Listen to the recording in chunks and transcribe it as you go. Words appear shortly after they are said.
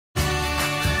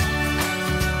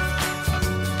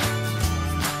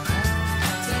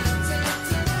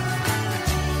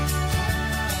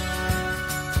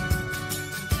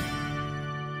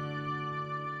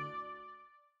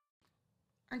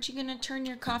Aren't you going to turn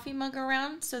your coffee mug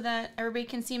around so that everybody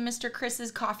can see Mr.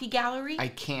 Chris's coffee gallery? I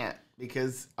can't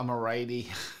because I'm a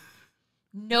righty.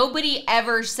 Nobody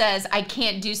ever says I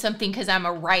can't do something because I'm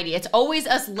a righty. It's always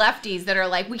us lefties that are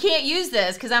like, we can't use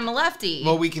this because I'm a lefty.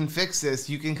 Well, we can fix this.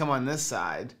 You can come on this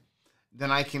side. Then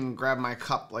I can grab my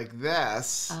cup like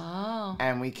this. Oh.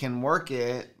 And we can work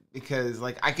it because,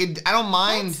 like, I don't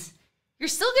mind. You're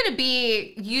still going to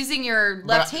be using your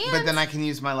left hand. But then I can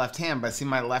use my left hand. But see,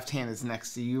 my left hand is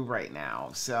next to you right now.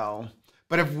 So...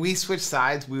 But if we switch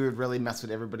sides, we would really mess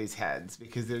with everybody's heads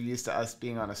because they're used to us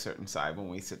being on a certain side when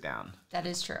we sit down. That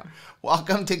is true.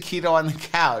 Welcome to Keto on the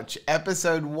Couch,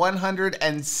 episode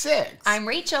 106. I'm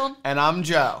Rachel. And I'm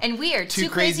Joe. And we are Two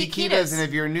Crazy Ketos. And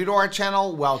if you're new to our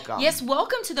channel, welcome. Yes,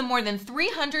 welcome to the more than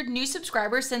 300 new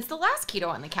subscribers since the last Keto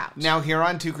on the Couch. Now, here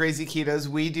on Two Crazy Ketos,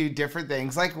 we do different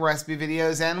things like recipe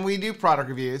videos and we do product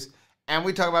reviews. And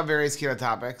we talk about various keto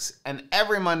topics. And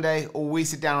every Monday, we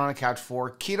sit down on a couch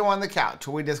for Keto on the Couch,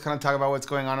 where we just kind of talk about what's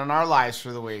going on in our lives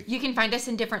for the week. You can find us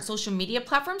in different social media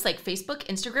platforms like Facebook,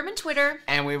 Instagram, and Twitter.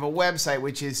 And we have a website,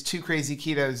 which is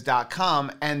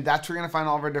twocrazyketos.com. And that's where you're going to find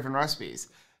all of our different recipes.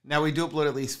 Now, we do upload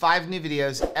at least 5 new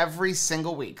videos every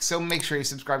single week. So make sure you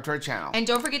subscribe to our channel. And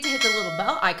don't forget to hit the little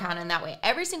bell icon. And that way,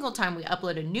 every single time we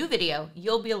upload a new video,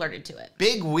 you'll be alerted to it.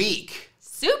 Big week.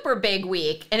 Super big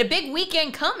week and a big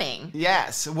weekend coming.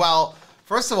 Yes. Well,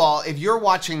 first of all, if you're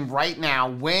watching right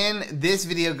now, when this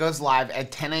video goes live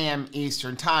at 10 a.m.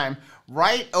 Eastern time,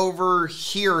 right over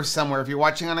here somewhere, if you're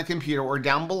watching on a computer or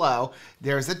down below,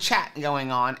 there's a chat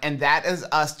going on. And that is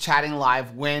us chatting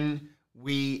live when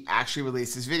we actually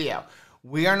release this video.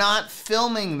 We are not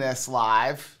filming this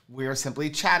live. We are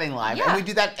simply chatting live. Yeah. And we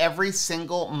do that every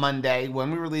single Monday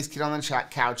when we release Keto on the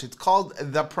Couch. It's called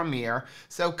The Premiere.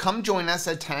 So come join us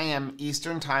at 10 a.m.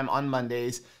 Eastern time on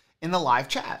Mondays in the live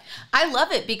chat. I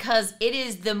love it because it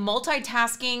is the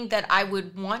multitasking that I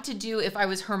would want to do if I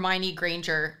was Hermione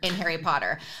Granger in Harry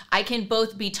Potter. I can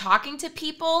both be talking to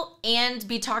people and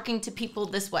be talking to people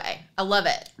this way. I love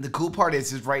it. The cool part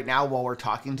is right now while we're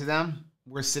talking to them,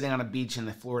 we're sitting on a beach in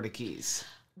the Florida Keys.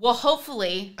 Well,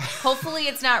 hopefully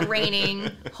it's not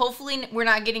raining. Hopefully we're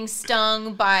not getting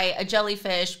stung by a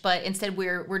jellyfish, but instead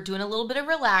we're doing a little bit of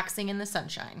relaxing in the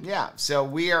sunshine. Yeah, so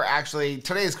we are actually,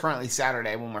 today is currently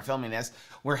Saturday when we're filming this.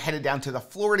 We're headed down to the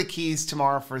Florida Keys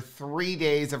tomorrow for 3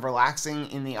 days of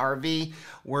relaxing in the RV.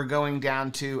 We're going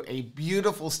down to a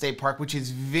beautiful state park, which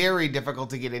is very difficult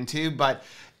to get into, but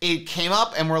it came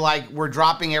up and we're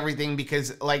dropping everything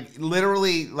because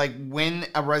literally when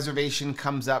a reservation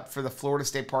comes up for the Florida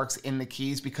state parks in the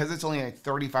Keys, because it's only like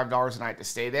 $35 a night to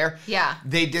stay there. Yeah.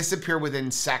 They disappear within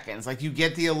seconds. Like you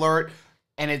get the alert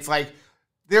and it's like,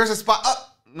 there's a spot. Oh,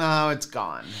 no, it's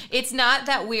gone. It's not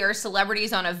that we are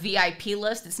celebrities on a VIP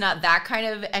list. It's not that kind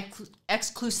of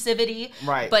exclusivity.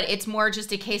 Right. But it's more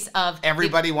just a case of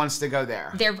everybody wants to go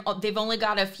there. They've only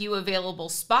got a few available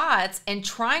spots, and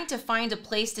trying to find a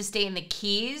place to stay in the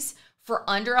Keys for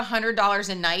under $100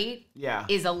 a night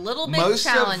is a little bit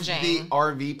challenging. Most of the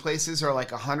RV places are like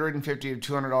 $150 to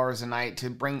 $200 a night to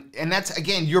bring, and that's,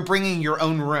 again, you're bringing your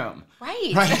own room.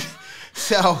 Right.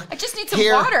 So I just need some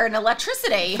water and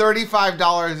electricity.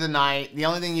 $35 a night. The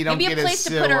only thing you don't get is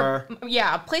sewer.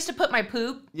 A place to put my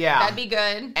poop. Yeah. That'd be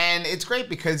good. And it's great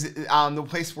because the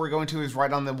place we're going to is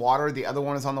right on the water. The other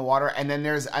one is on the water. And then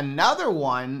there's another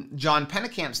one, John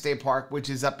Pennekamp State Park, which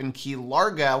is up in Key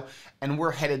Largo. And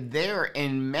we're headed there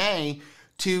in May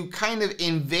to kind of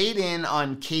invade in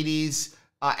on Katie's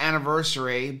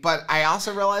anniversary, but I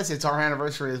also realize it's our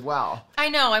anniversary as well. I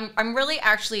know. I'm really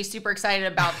actually super excited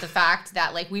about the fact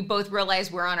that we both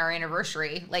realize we're on our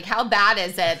anniversary. Like, how bad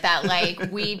is it that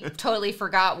we totally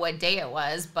forgot what day it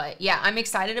was? But yeah, I'm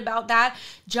excited about that.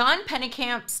 John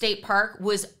Pennekamp State Park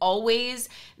was always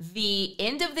the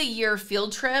end of the year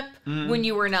field trip when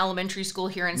you were in elementary school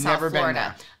here in South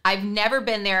Florida. I've never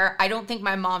been there. I don't think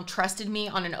my mom trusted me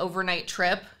on an overnight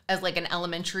trip as an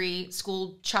elementary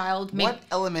school child. What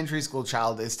elementary school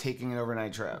child is taking an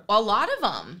overnight trip? A lot of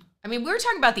them. I mean, we were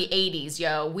talking about the 80s,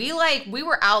 yo. We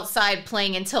were outside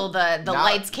playing until the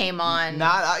lights came on.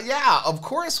 Yeah, of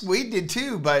course we did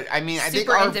too. But I mean, I think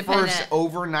our first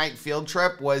overnight field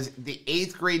trip was the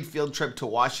 8th grade field trip to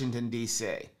Washington,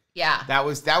 D.C. Yeah. That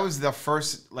was the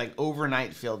first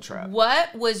overnight field trip.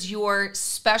 What was your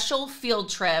special field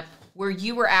trip where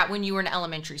you were at when you were in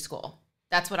elementary school?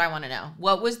 That's what I want to know.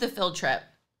 What was the field trip?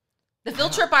 The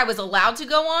field trip I was allowed to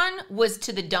go on was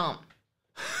to the dump.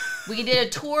 We did a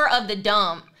tour of the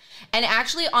dump. And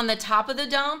actually on the top of the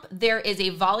dump, there is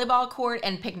a volleyball court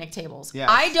and picnic tables. Yes.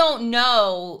 I don't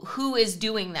know who is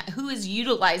doing that, who is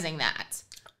utilizing that.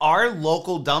 our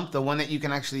local dump, the one that you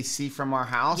can actually see from our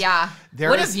house. Yeah.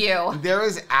 What a view. There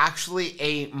is actually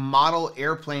a model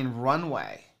airplane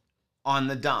runway on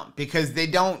the dump because they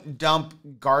don't dump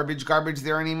garbage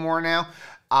there anymore now.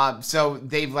 So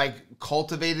they've like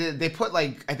cultivated it. They put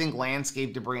like, I think,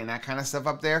 landscape debris and that kind of stuff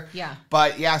up there. Yeah.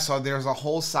 But yeah, so there's a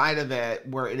whole side of it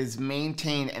where it is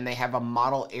maintained and they have a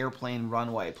model airplane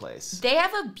runway place. They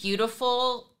have a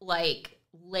beautiful like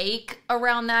lake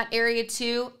around that area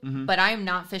too, but I'm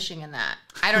not fishing in that.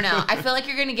 I don't know. I feel like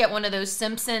you're going to get one of those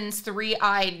Simpsons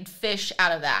 3-eyed fish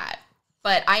out of that.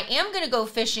 But I am going to go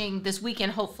fishing this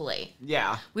weekend, hopefully.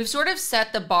 Yeah. We've sort of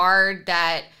set the bar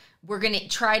that we're going to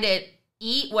try to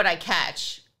eat what I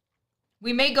catch.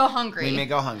 We may go hungry.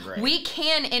 We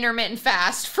can intermittent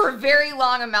fast for very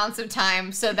long amounts of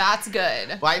time, so that's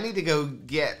good. Well, I need to go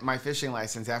get my fishing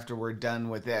license after we're done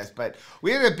with this. But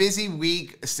we had a busy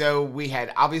week, so we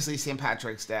had obviously St.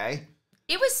 Patrick's Day.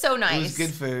 It was so nice. It was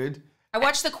good food. I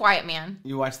watched The Quiet Man.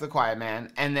 You watched The Quiet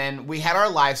Man. And then we had our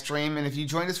live stream, and if you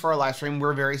joined us for our live stream,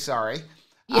 we're very sorry.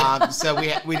 Yeah. So we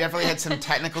definitely had some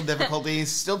technical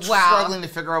difficulties. Still struggling to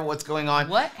figure out what's going on.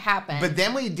 What happened? But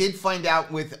then we did find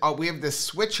out with we have this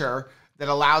switcher that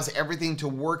allows everything to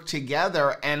work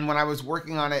together. And when I was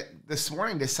working on it this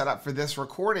morning to set up for this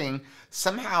recording,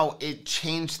 somehow it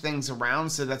changed things around.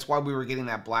 So that's why we were getting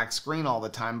that black screen all the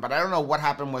time. But I don't know what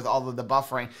happened with all of the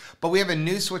buffering. But we have a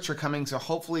new switcher coming. So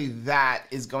hopefully that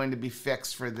is going to be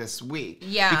fixed for this week.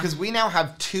 Yeah. Because we now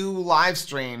have 2 live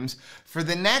streams for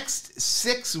the next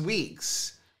 6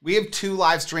 weeks. We have 2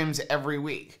 live streams every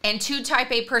week. And 2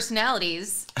 type A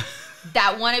personalities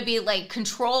that want to be like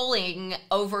controlling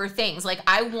over things. Like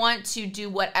I want to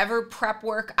do whatever prep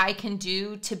work I can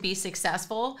do to be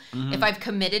successful. If I've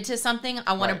committed to something,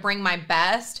 I want to bring my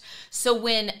best. So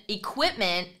when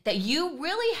equipment that you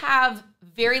really have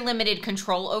very limited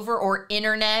control over, or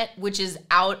internet, which is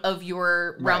out of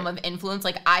your realm of influence,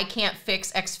 like I can't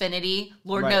fix Xfinity.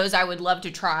 Lord knows I would love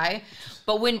to try.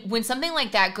 But when something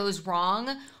like that goes wrong,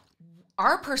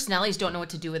 our personalities don't know what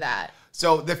to do with that.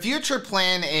 So the future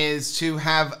plan is to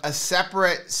have a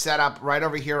separate setup right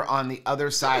over here on the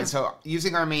other side. So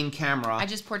using our main camera. I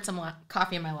just poured some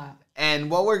coffee in my lap.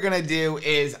 And what we're going to do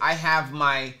is I have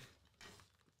my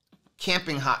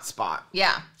camping hotspot.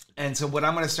 Yeah. And so what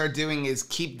I'm going to start doing is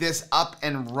keep this up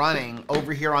and running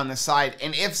over here on the side.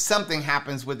 And if something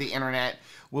happens with the internet,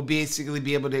 we'll basically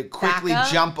be able to quickly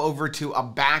jump over to a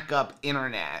backup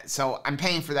internet. So I'm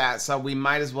paying for that. So we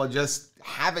might as well just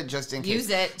have it just in case. Use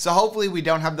it. So hopefully we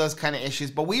don't have those kind of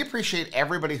issues, but we appreciate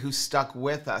everybody who stuck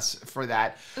with us for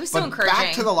that. It was so encouraging.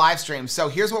 Back to the live stream. So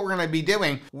here's what we're going to be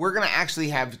doing. We're going to actually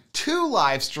have 2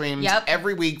 live streams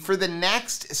every week for the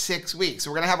next 6 weeks. So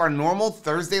we're going to have our normal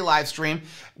Thursday live stream,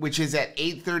 which is at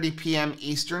 8:30 p.m.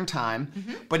 Eastern time.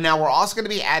 But now we're also going to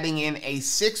be adding in a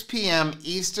 6 p.m.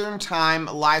 Eastern time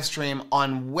live stream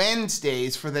on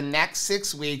Wednesdays for the next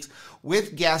 6 weeks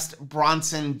with guest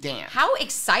Bronson Dan. How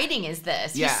exciting is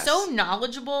this? Yes. He's so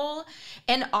knowledgeable.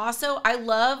 And also, I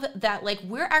love that, like,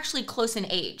 we're actually close in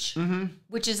age,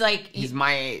 which is like... He's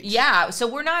my age. Yeah. So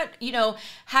we're not,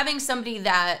 having somebody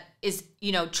that is,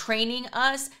 training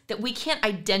us that we can't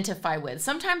identify with.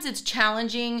 Sometimes it's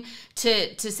challenging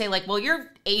to say, like, well,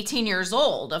 you're 18 years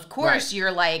old. Of course,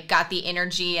 you're, like, got the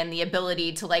energy and the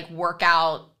ability to, like, work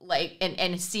out, like,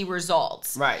 and see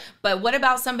results. Right. But what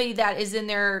about somebody that is in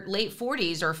their late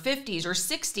 40s or 50s or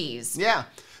 60s? Yeah.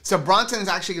 So Bronson is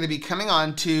actually going to be coming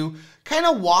on to kind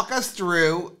of walk us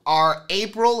through our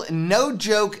April No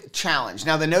Joke Challenge.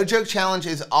 Now, the No Joke Challenge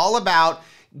is all about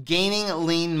gaining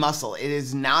lean muscle. It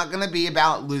is not going to be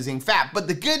about losing fat. But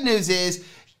the good news is,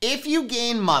 if you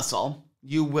gain muscle,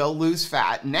 you will lose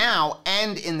fat now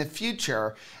and in the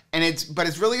future. But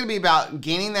it's really going to be about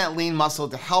gaining that lean muscle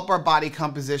to help our body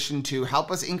composition, to help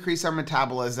us increase our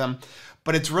metabolism.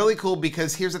 But it's really cool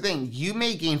because here's the thing. You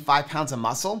may gain 5 pounds of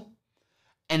muscle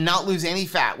and not lose any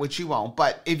fat, which you won't.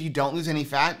 But if you don't lose any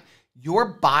fat, your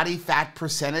body fat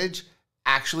percentage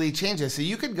actually changes. So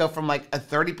you could go from like a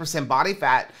 30% body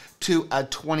fat to a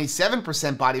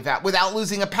 27% body fat without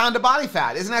losing a pound of body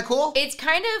fat. Isn't that cool? It's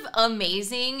kind of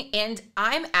amazing. And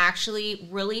I'm actually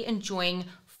really enjoying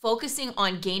focusing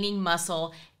on gaining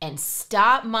muscle and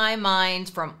stop my mind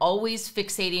from always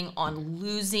fixating on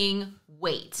losing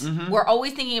weight. We're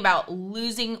always thinking about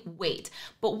losing weight,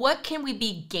 but what can we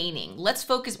be gaining? Let's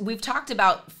focus. We've talked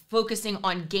about focusing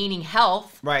on gaining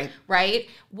health, right?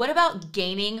 What about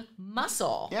gaining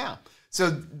muscle? Yeah. So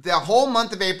the whole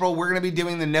month of April, we're going to be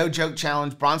doing the No Joke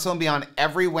Challenge. Bronson will be on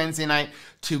every Wednesday night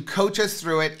to coach us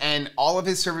through it, and all of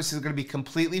his services are going to be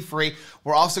completely free.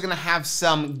 We're also going to have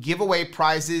some giveaway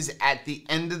prizes at the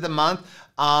end of the month.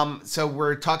 So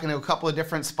we're talking to a couple of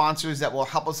different sponsors that will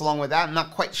help us along with that. I'm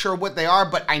not quite sure what they are,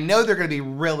 but I know they're going to be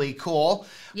really cool.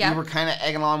 Yeah. We were kind of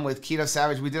egging on with Keto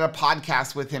Savage. We did a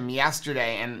podcast with him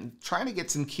yesterday and trying to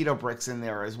get some keto bricks in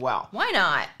there as well. Why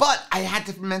not? But I had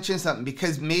to mention something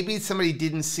because maybe somebody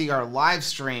didn't see our live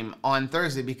stream on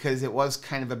Thursday because it was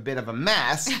kind of a bit of a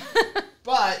mess.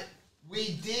 But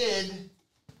we did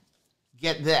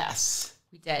get this.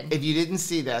 We did. If you didn't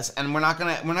see this, and we're not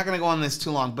gonna go on this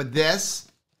too long, but this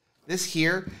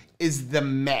here is the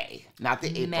May, not the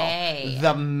April.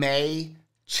 The May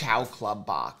Chow Club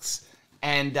box.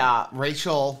 And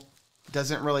Rachel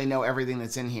doesn't really know everything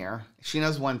that's in here. She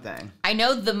knows one thing. I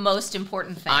know the most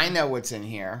important thing. I know what's in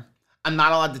here. I'm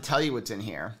not allowed to tell you what's in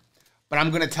here, but I'm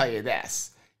going to tell you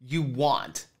this. You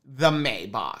want the May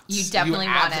box. You definitely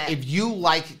want it. If you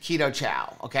like keto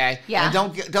chow, okay? Yeah.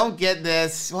 And don't get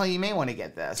this. Well, you may want to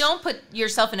get this. Don't put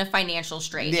yourself in a financial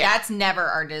strait. Yeah. That's never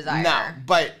our desire. No,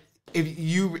 but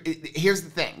here's the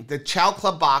thing. The Chow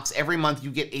Club box, every month you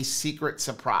get a secret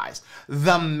surprise.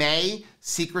 The May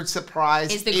secret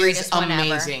surprise is the greatest one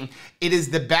amazing. Ever. It is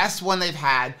the best one they've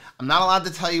had. I'm not allowed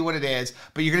to tell you what it is,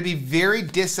 but you're going to be very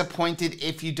disappointed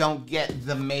if you don't get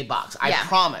the May box. I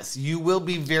promise. You will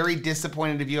be very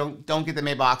disappointed if you don't get the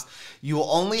May box. You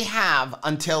will only have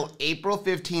until April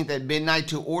 15th at midnight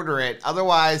to order it.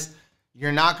 Otherwise,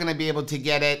 you're not going to be able to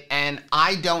get it, and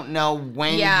I don't know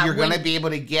when you're going to be able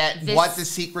to get what the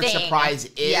secret surprise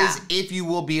is, if you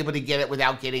will be able to get it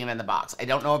without getting it in the box. I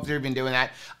don't know if they're even doing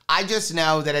that. I just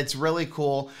know that it's really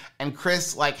cool, and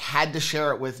Chris had to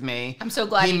share it with me. I'm so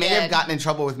glad he may have gotten in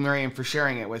trouble with Miriam for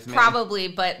sharing it with me. Probably,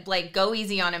 but go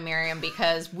easy on him, Miriam,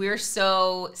 because we're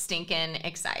so stinking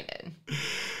excited.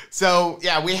 So,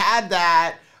 yeah, we had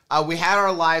that. We had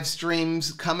our live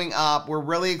streams coming up. We're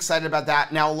really excited about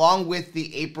that. Now, along with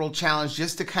the April challenge,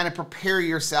 just to kind of prepare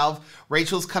yourself,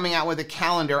 Rachel's coming out with a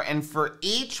calendar. And for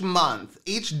each month,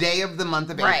 each day of the month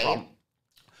of April,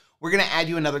 we're going to add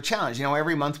you another challenge. You know,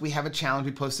 every month we have a challenge.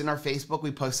 We post it on our Facebook,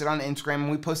 we post it on Instagram,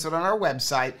 and we post it on our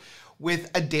website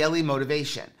with a daily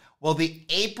motivation. Well, the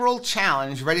April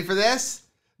challenge, ready for this?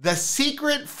 The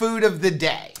secret food of the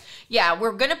day. Yeah,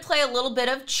 we're going to play a little bit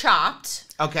of Chopped.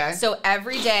 Okay. So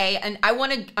every day, and I'm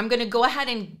going to go ahead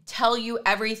and tell you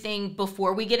everything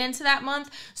before we get into that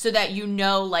month so that you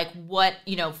know what,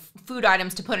 food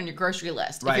items to put on your grocery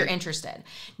list if you're interested.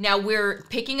 Now we're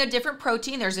picking a different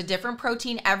protein. There's a different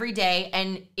protein every day.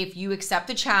 And if you accept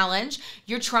the challenge,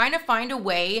 you're trying to find a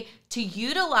way to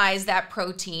utilize that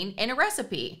protein in a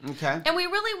recipe. Okay. And we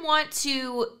really want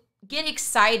to get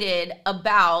excited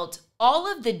about all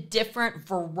of the different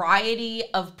variety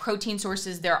of protein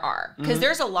sources there are, because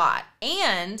there's a lot,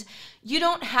 and you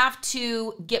don't have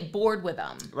to get bored with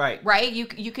them. Right? You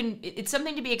can. It's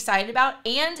something to be excited about,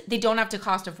 and they don't have to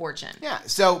cost a fortune. Yeah.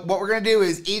 So what we're gonna do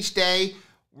is each day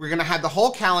we're gonna have the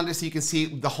whole calendar so you can see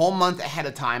the whole month ahead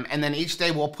of time, and then each day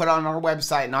we'll put on our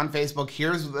website and on Facebook.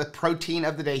 Here's the protein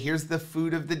of the day. Here's the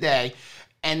food of the day,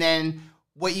 and then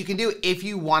what you can do, if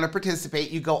you want to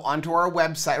participate, you go onto our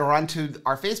website or onto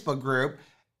our Facebook group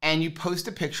and you post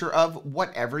a picture of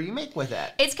whatever you make with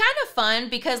it. It's kind of fun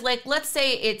because, let's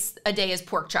say it's a day is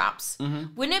pork chops.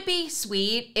 Wouldn't it be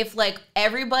sweet if,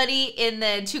 everybody in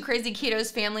the Two Crazy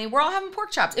Ketos family, we're all having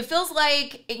pork chops? It feels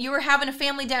like you were having a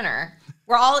family dinner.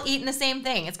 We're all eating the same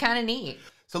thing. It's kind of neat.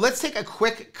 So let's take a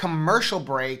quick commercial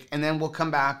break and then we'll come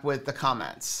back with the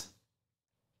comments.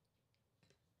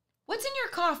 What's in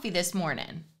your coffee this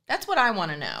morning? That's what I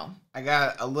want to know. I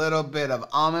got a little bit of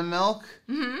almond milk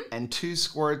and 2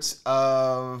 squirts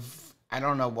of, I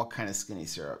don't know what kind of skinny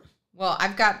syrup. Well,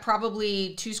 I've got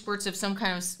probably 2 squirts of some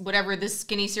kind of whatever this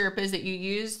skinny syrup is that you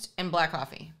used and black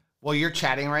coffee. Well, you're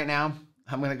chatting right now.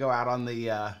 I'm going to go out on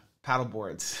the paddle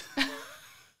boards.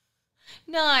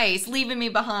 Nice. Leaving me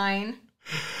behind.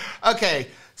 Okay.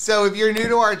 So if you're new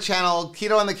to our channel,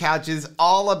 Keto on the Couch is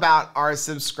all about our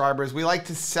subscribers. We like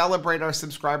to celebrate our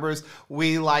subscribers.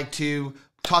 We like to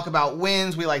talk about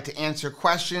wins. We like to answer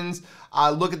questions,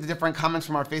 look at the different comments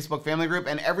from our Facebook family group.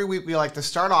 And every week we like to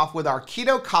start off with our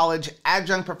Keto College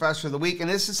Adjunct Professor of the Week. And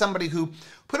this is somebody who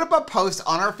put up a post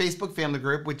on our Facebook family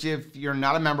group, which if you're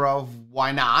not a member of,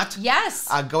 why not? Yes.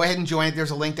 Go ahead and join it. There's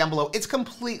a link down below. It's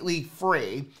completely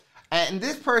free. And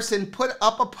this person put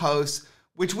up a post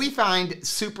which we find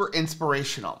super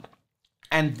inspirational.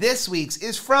 And this week's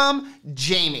is from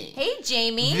Jamie. Hey,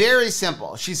 Jamie. Very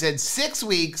simple. She said 6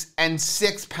 weeks and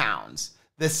 6 pounds.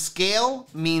 The scale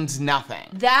means nothing.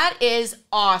 That is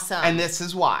awesome. And this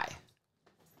is why.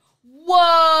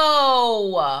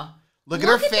 Whoa. Look at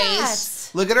her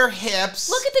face. Look at her hips.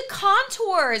 Look at the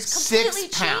contours. Completely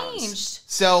 6 pounds. changed.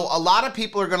 So a lot of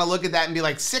people are going to look at that and be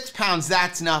like, 6 pounds,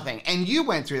 that's nothing. And you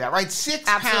went through that, right? 6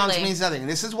 pounds means nothing.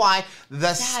 This is why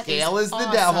the scale is the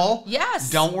devil. Yes.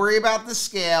 Don't worry about the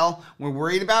scale. We're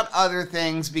worried about other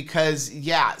things because,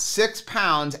 6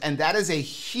 pounds, and that is a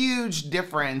huge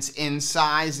difference in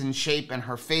size and shape and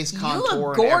her face contour. You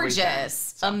look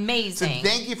gorgeous. Amazing. So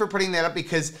thank you for putting that up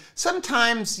because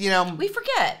sometimes, we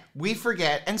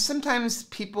forget, and sometimes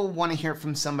people want to hear it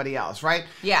from somebody else, right?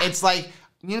 Yeah. It's like,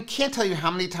 can't tell you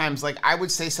how many times, like, I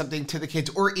would say something to the kids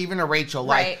or even to Rachel,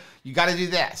 like, you got to do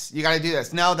this. You got to do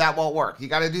this. No, that won't work. You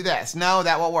got to do this. No,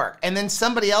 that won't work. And then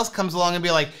somebody else comes along and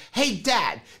be like, hey,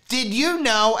 Dad, did you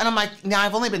know? And I'm like, now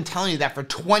I've only been telling you that for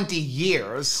 20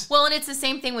 years. Well, and it's the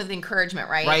same thing with encouragement,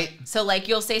 right? Right. So, like,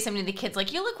 you'll say something to the kids,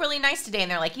 like, you look really nice today.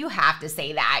 And they're like, you have to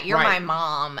say that. You're my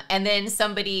mom. And then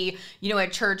somebody,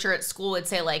 at church or at school would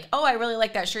say, like, oh, I really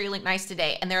like that shirt. You look nice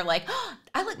today. And they're like, oh,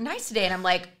 I look nice today. And I'm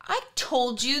like, I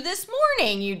told you this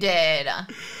morning you did.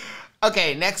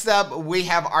 Okay, next up, we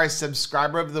have our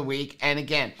subscriber of the week. And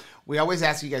again, we always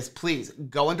ask you guys, please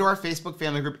go into our Facebook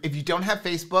family group. If you don't have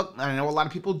Facebook, I know a lot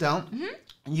of people don't,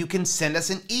 you can send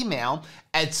us an email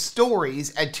at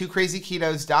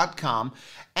stories@twocrazyketos.com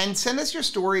and send us your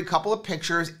story, a couple of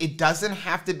pictures. It doesn't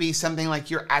have to be something like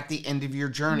you're at the end of your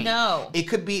journey. No. It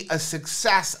could be a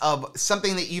success of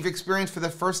something that you've experienced for the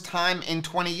first time in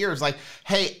 20 years. Like,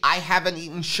 hey, I haven't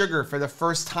eaten sugar for the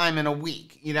first time in a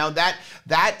week.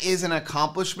 That is an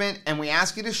accomplishment. And we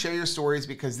ask you to share your stories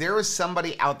because there is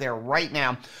somebody out there right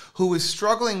now who is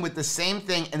struggling with the same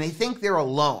thing and they think they're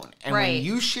alone. And when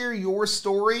you share your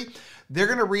story, they're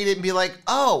going to read it and be like,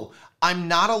 oh, I'm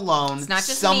not alone. It's not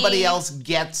just somebody me. else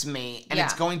gets me, and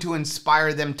it's going to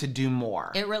inspire them to do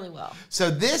more. It really will.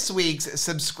 So this week's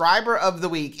subscriber of the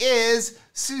week is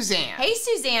Suzanne. Hey,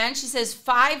 Suzanne. She says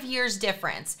 5 years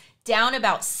difference, down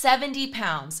about 70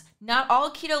 pounds. Not all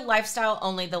keto lifestyle,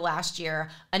 only the last year.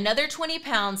 Another 20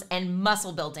 pounds and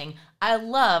muscle building. I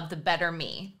love the better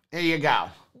me. There you go.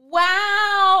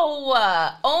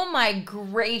 Wow. Oh my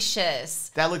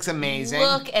gracious. That looks amazing.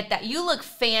 Look at that. You look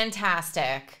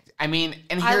fantastic. I mean,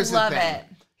 and here's the thing. I love it.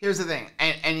 Here's the thing.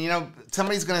 And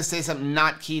somebody's going to say something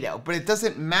not keto, but it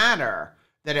doesn't matter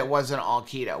that it wasn't all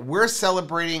keto. We're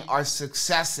celebrating our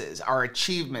successes, our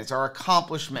achievements, our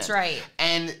accomplishments. That's right.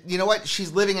 And you know what?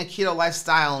 She's living a keto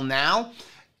lifestyle now.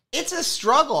 It's a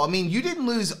struggle. I mean, you didn't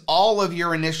lose all of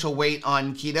your initial weight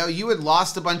on keto. You had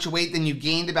lost a bunch of weight, then you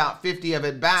gained about 50 of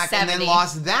it back 70. and then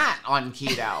lost that on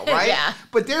keto, right? Yeah.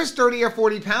 But there's 30 or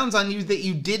 40 pounds on you that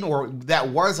you didn't, or that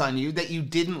was on you that you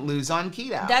didn't lose on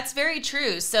keto. That's very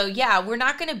true. So yeah, we're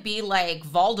not going to be like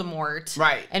Voldemort.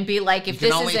 Right. And be like, if you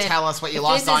this can only isn't, tell us what you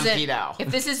lost on keto.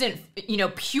 If this isn't,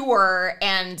 pure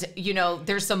and,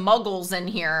 there's some muggles in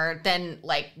here, then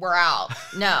like we're out.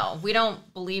 No, we don't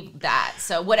believe that.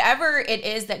 So whatever it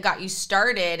is that got you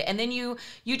started, and then you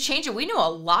change it. We know a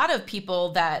lot of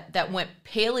people that went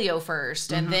paleo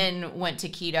first and then went to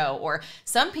keto, or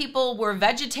some people were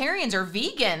vegetarians or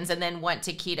vegans and then went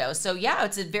to keto. So yeah,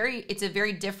 it's a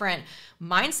very different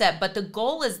mindset, but the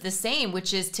goal is the same,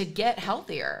 which is to get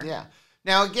healthier. Yeah.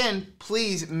 Now, again,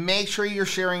 please make sure you're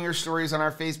sharing your stories on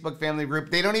our Facebook family group.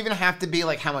 They don't even have to be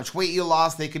like how much weight you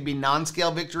lost. They could be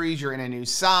non-scale victories. You're in a new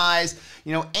size,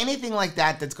 anything like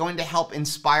that that's going to help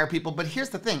inspire people. But here's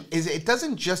the thing, is it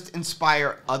doesn't just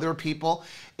inspire other people.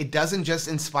 It doesn't just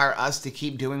inspire us to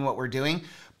keep doing what we're doing,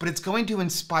 but it's going to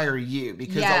inspire you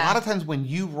because a lot of times when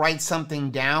you write something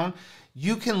down,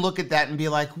 you can look at that and be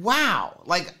like, wow,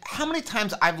 like how many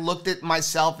times I've looked at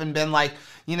myself and been like,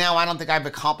 I don't think I've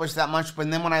accomplished that much. But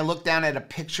then when I look down at a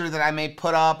picture that I may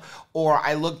put up, or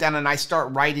I look down and I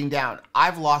start writing down,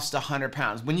 I've lost 100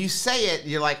 pounds. When you say it,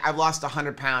 you're like, I've lost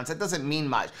 100 pounds. That doesn't mean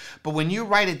much. But when you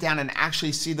write it down and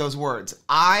actually see those words,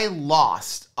 I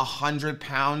lost 100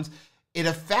 pounds, it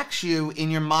affects you in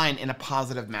your mind in a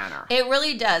positive manner. It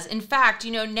really does. In fact,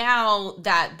 now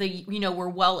that we're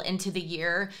well into the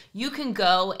year, you can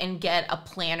go and get a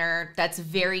planner that's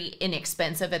very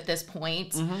inexpensive at this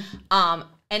point.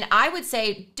 And I would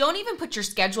say, don't even put your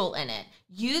schedule in it.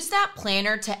 Use that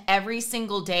planner to every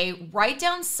single day. Write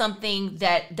down something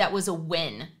that was a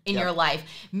win in your life.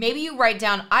 Maybe you write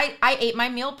down, I ate my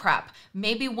meal prep.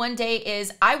 Maybe one day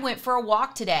is, I went for a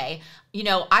walk today.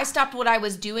 I stopped what I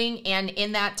was doing, and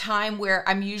in that time where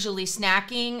I'm usually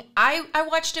snacking, I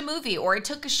watched a movie, or I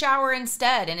took a shower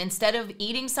instead. And instead of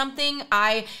eating something,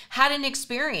 I had an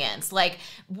experience. Like,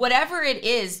 whatever it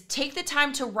is, take the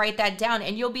time to write that down,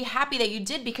 and you'll be happy that you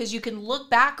did, because you can look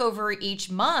back over each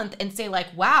month and say like,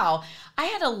 like, wow, I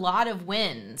had a lot of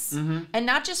wins, and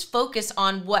not just focus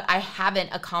on what I haven't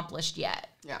accomplished yet.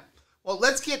 Yeah. Well,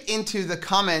 let's get into the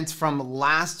comments from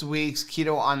last week's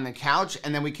Keto on the Couch,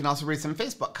 and then we can also read some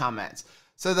Facebook comments.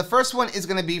 So the first one is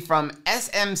going to be from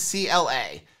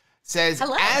SMCLA. Says,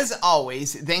 hello. As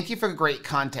always, thank you for great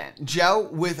content. Joe,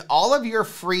 with all of your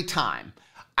free time,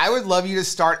 I would love you to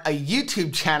start a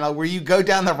YouTube channel where you go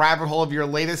down the rabbit hole of your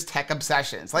latest tech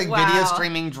obsessions, like video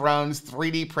streaming, drones,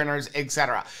 3D printers,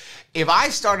 etc. If I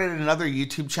started another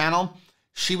YouTube channel,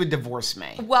 she would divorce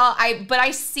me. Well,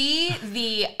 I see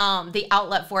the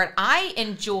outlet for it. I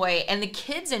enjoy, and the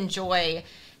kids enjoy,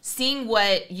 seeing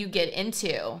what you get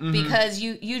into, because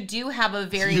you do have a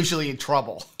very... It's usually in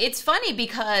trouble. It's funny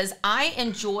because I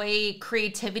enjoy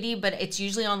creativity, but it's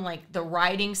usually on like the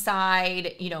writing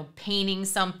side, you know, painting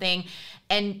something.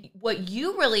 And what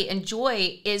you really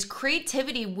enjoy is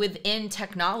creativity within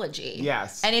technology.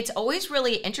 Yes. And it's always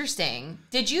really interesting.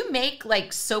 Did you make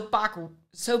like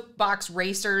soapbox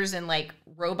racers and like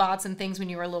robots and things when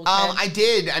you were a little kid? I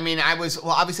did. I mean,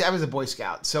 obviously I was a Boy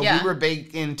Scout. So we were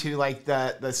big into like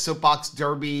the soapbox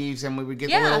derbies, and we would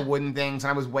get the little wooden things,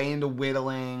 and I was way into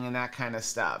whittling and that kind of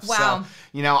stuff. Wow. So,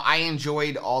 you know, I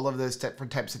enjoyed all of those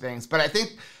different types of things. But I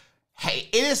think, hey,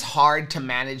 it is hard to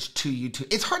manage two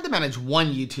YouTube. It's hard to manage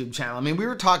one YouTube channel. I mean, we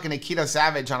were talking to Keto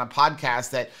Savage on a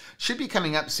podcast that should be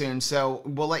coming up soon, so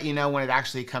we'll let you know when it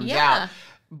actually comes out.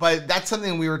 But that's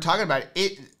something we were talking about.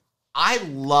 I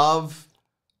love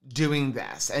doing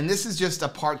this, and this is just a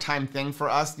part-time thing for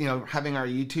us, you know, having our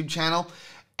YouTube channel.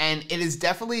 And it is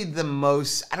definitely the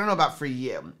most, I don't know about for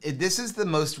you, this is the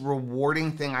most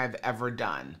rewarding thing I've ever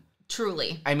done.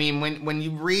 Truly. I mean, when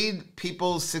you read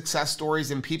people's success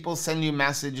stories and people send you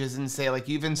messages and say, like,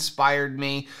 you've inspired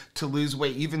me to lose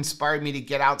weight, you've inspired me to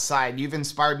get outside, you've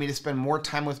inspired me to spend more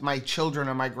time with my children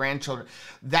or my grandchildren,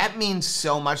 that means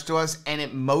so much to us, and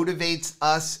it motivates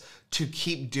us to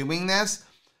keep doing this.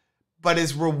 But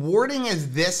as rewarding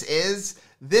as this is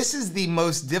the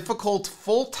most difficult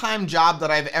full-time job that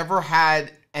I've ever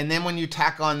had. And then when you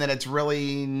tack on that it's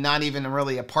really not even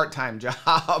really a part-time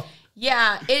job.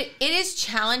 Yeah, it is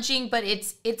challenging, but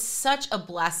it's such a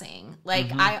blessing.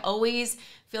 Like, I always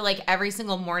feel like every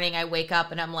single morning I wake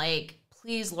up and I'm like,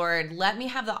 please, Lord, let me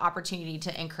have the opportunity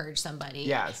to encourage somebody.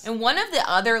 Yes. And one of the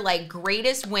other like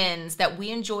greatest wins that we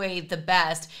enjoy the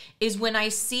best is when I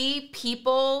see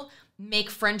people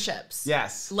make friendships.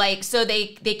 Yes. Like, so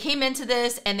they came into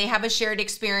this and they have a shared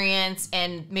experience,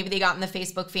 and maybe they got in the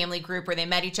Facebook family group or they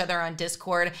met each other on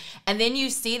Discord, and then you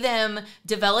see them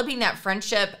developing that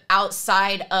friendship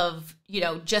outside of, you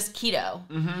know, just keto.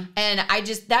 And I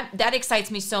just, that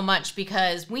excites me so much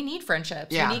because we need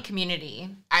friendships. We need community.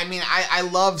 I mean, I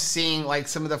love seeing like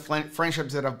some of the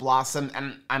friendships that have blossomed,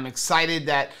 and I'm excited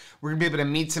that we're gonna be able to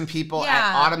meet some people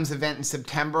at Autumn's event in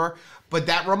September. But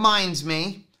that reminds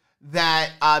me that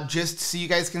just so you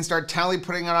guys can start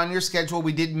putting it on your schedule.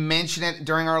 We did mention it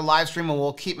during our live stream, and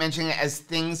we'll keep mentioning it as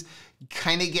things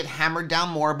kind of get hammered down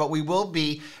more, but we will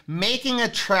be making a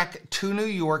trek to New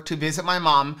York to visit my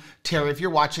mom. Terry, if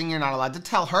you're watching, you're not allowed to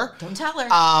tell her. Don't tell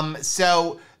her.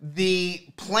 So the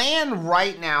plan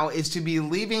right now is to be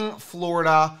leaving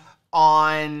Florida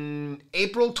on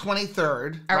April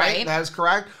 23rd, right? That is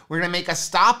correct. We're going to make a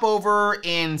stopover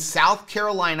in South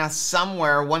Carolina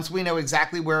somewhere. Once we know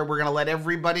exactly where, we're going to let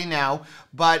everybody know.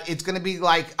 But it's going to be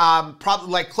like probably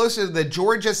like closer to the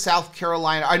Georgia, South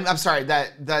Carolina. I'm sorry,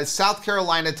 the South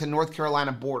Carolina to North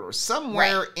Carolina border,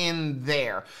 somewhere in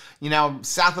there. You know,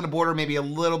 south of the border, maybe a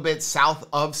little bit south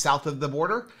of the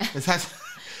border. Is that?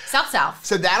 South.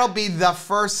 So that'll be the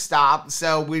first stop.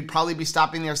 So we'd probably be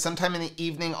stopping there sometime in the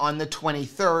evening on the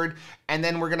 23rd. And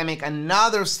then we're going to make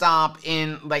another stop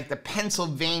in like the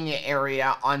Pennsylvania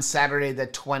area on Saturday the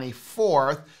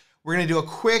 24th. We're going to do a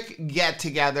quick get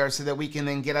together so that we can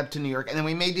then get up to New York. And then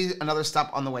we may do another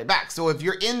stop on the way back. So if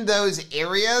you're in those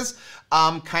areas,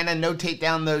 kind of notate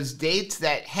down those dates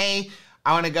that, hey,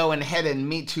 I want to go ahead and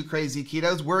meet two crazy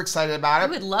ketos. We're excited about it. I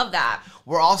would love that.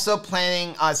 We're also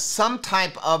planning some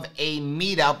type of a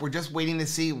meetup. We're just waiting to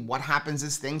see what happens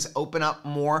as things open up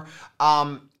more.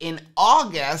 In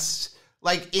August,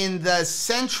 like in the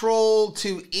central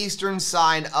to eastern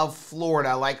side of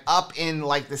Florida, like up in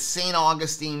like the St.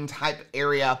 Augustine type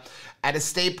area, at a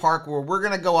state park where we're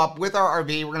going to go up with our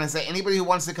RV. We're going to say anybody who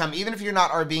wants to come, even if you're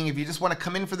not RVing, if you just want to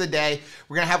come in for the day,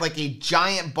 we're going to have like a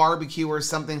giant barbecue or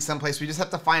something someplace. We just have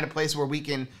to find a place where we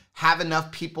can have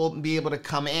enough people be able to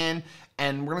come in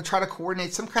and we're going to try to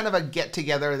coordinate some kind of a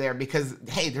get-together there because,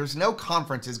 hey, there's no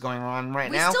conferences going on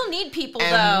right now. We still need people,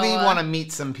 and though. we want to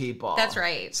meet some people. That's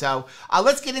right. So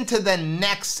let's get into the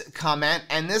next comment,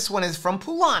 and this one is from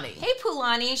Pulani. Hey,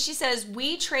 Pulani. She says,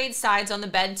 we trade sides on the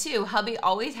bed, too. Hubby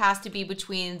always has to be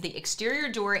between the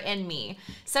exterior door and me.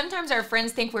 Sometimes our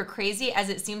friends think we're crazy, as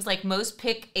it seems like most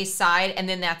pick a side, and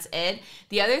then that's it.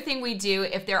 The other thing we do,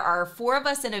 if there are 4 of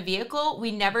us in a vehicle,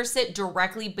 we never sit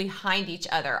directly behind each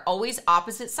other. Always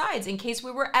opposite sides in case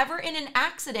we were ever in an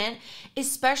accident,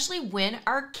 especially when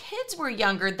our kids were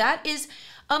younger. That is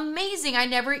amazing. I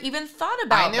never even thought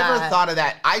about that. I never thought of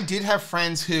that. I did have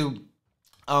friends who,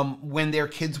 when their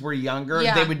kids were younger,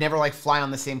 they would never like fly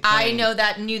on the same plane.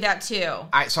 I knew that too.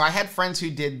 So I had friends who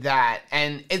did that,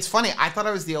 and it's funny. I thought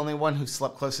I was the only one who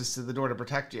slept closest to the door to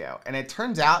protect you, and it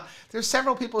turns out there's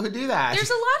several people who do that. There's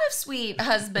a lot of sweet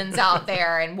husbands out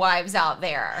there and wives out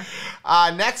there.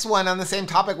 Next one on the same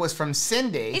topic was from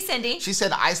Cindy. Hey, Cindy. She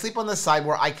said, I sleep on the side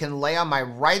where I can lay on my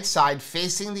right side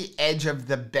facing the edge of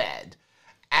the bed.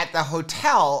 At the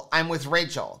hotel, I'm with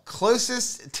Rachel,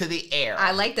 closest to the air.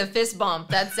 I like the fist bump.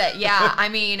 That's it. Yeah. I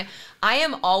mean, I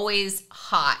am always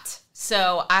hot.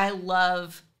 So I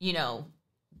love,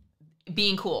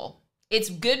 being cool. It's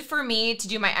good for me to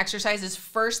do my exercises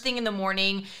first thing in the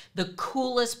morning, the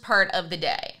coolest part of the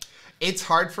day. It's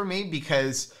hard for me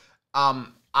because I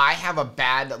have a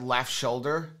bad left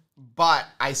shoulder, but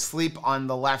I sleep on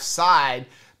the left side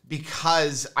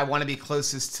because I want to be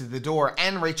closest to the door,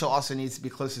 and Rachel also needs to be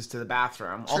closest to the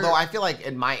bathroom. True. Although I feel like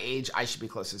at my age, I should be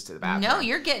closest to the bathroom. No,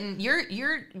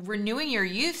 you're renewing your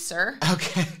youth, sir.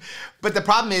 Okay. But the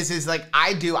problem is like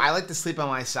I like to sleep on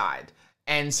my side.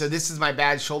 And so this is my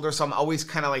bad shoulder, so I'm always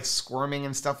kind of like squirming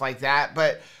and stuff like that.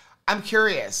 But I'm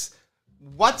curious,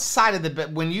 what side of the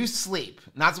bed, when you sleep,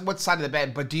 not what side of the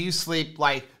bed, but do you sleep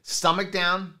like stomach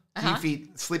down? Do you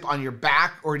sleep on your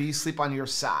back, or do you sleep on your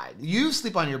side? You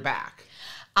sleep on your back.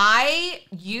 I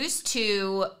used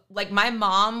to, like, my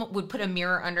mom would put a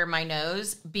mirror under my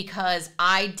nose because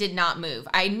I did not move.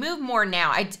 I move more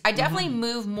now. I definitely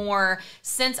move more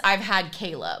since I've had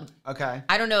Caleb. Okay.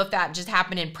 I don't know if that just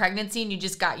happened in pregnancy and you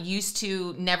just got used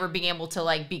to never being able to,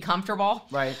 like, be comfortable.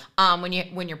 Right. When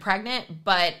you're pregnant.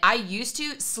 But I used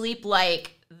to sleep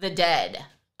like the dead.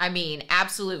 I mean,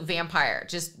 absolute vampire.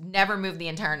 Just never moved the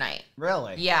entire night.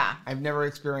 Really? Yeah. I've never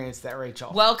experienced that,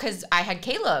 Rachel. Well, because I had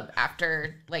Caleb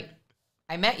after,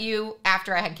 I met you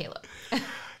after I had Caleb.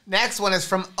 Next one is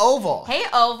from Oval. Hey,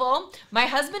 Oval. My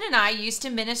husband and I used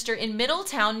to minister in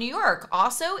Middletown, New York.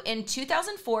 Also, in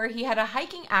 2004, he had a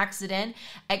hiking accident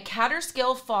at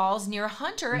Catterskill Falls near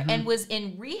Hunter and was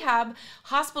in rehab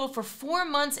hospital for 4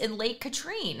 months in Lake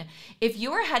Katrine. If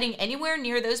you are heading anywhere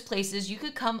near those places, you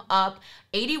could come up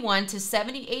 81 to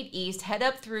 78 East, head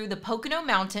up through the Pocono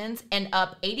Mountains and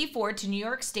up 84 to New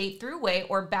York State Thruway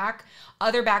or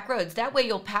other back roads. That way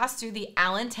you'll pass through the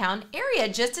Allentown area.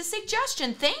 Just a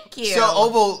suggestion. Thank you. So,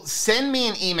 Oval, send me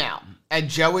an email at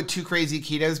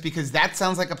joe@2krazyketos because that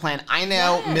sounds like a plan. I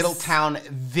know Middletown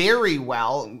very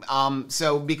well.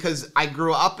 So because I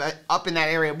grew up in that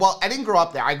area. Well, I didn't grow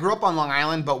up there. I grew up on Long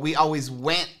Island, but we always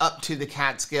went up to the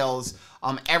Catskills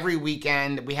every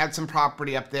weekend. We had some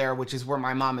property up there, which is where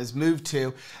my mom has moved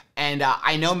to. And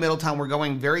I know Middletown. We're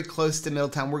going very close to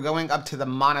Middletown. We're going up to the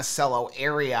Monticello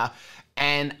area.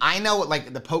 And I know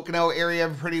like the Pocono area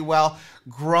pretty well.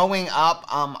 Growing up,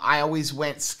 I always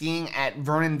went skiing at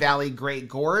Vernon Valley Great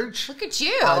Gorge. Look at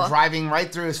you. Driving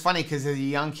right through. It's funny because as a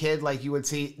young kid, like you would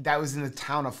see, that was in the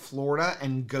town of Florida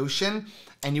and Goshen.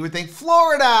 And you would think,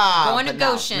 Florida! Going to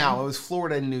Goshen. No, it was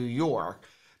Florida, New York.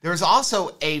 There's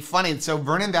also so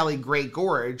Vernon Valley Great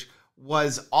Gorge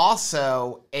was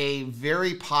also a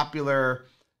very popular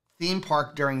theme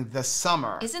park during the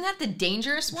summer. Isn't that the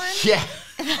dangerous one? Yeah.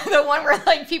 The one where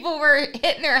like people were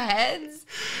hitting their heads?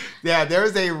 Yeah,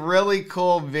 there's a really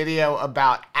cool video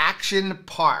about Action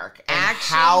Park and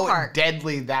how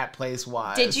deadly that place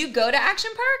was. Did you go to Action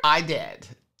Park? I did.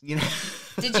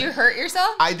 Did you hurt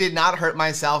yourself? I did not hurt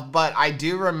myself, but I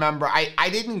do remember I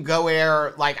didn't go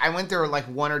there, like I went there like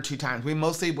 1 or 2 times. We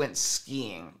mostly went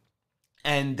skiing.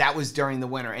 And that was during the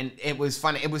winter. And it was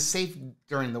funny. It was safe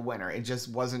during the winter. It just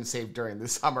wasn't safe during the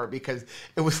summer because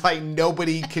it was like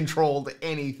nobody controlled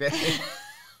anything.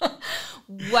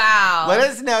 Wow. Let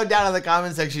us know down in the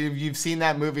comment section if you've seen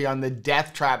that movie on the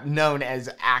death trap known as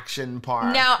Action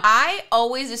Park. Now, I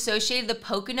always associated the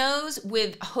Poconos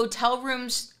with hotel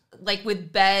rooms, like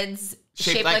with beds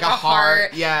shaped like a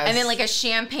heart. Yes. And then like a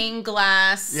champagne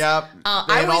glass. Yep.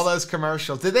 They had all those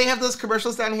commercials. Did they have those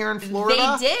commercials down here in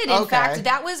Florida? They did. In fact,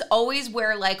 that was always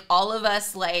where like all of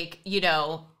us like,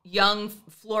 young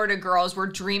Florida girls were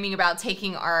dreaming about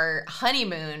taking our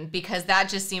honeymoon because that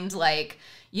just seemed like,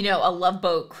 you know, a Love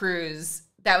Boat cruise.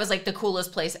 That was like the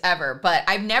coolest place ever. But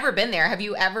I've never been there. Have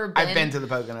you ever been? I've been to the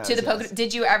Poconos. Yes.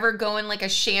 Did you ever go in like a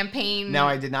champagne? No,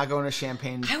 I did not go in a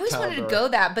champagne I always wanted to go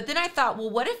that. But then I thought,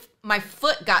 well, what if my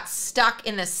foot got stuck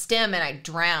in the stem and I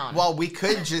drowned? Well, we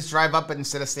could just drive up and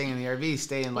instead of staying in the RV,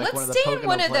 stay in like one of the Pocono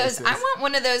one of places. those. I want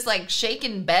one of those like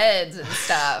shaken beds and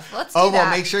stuff. Let's do that. Well,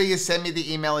 make sure you send me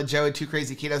the email at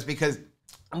joe@2krazyketos because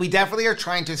we definitely are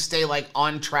trying to stay like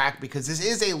on track because this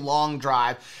is a long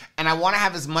drive and I want to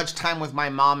have as much time with my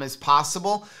mom as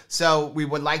possible. So we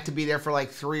would like to be there for like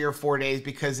 3 or 4 days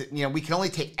because, you know, we can only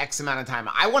take X amount of time.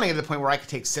 I want to get to the point where I could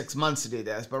take 6 months to do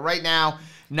this, but right now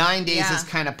 9 days is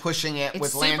kind of pushing it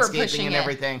with landscaping and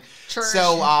everything. Church.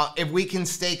 So if we can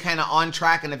stay kind of on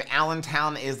track and if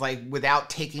Allentown is like without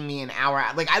taking me an hour,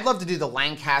 like I'd love to do the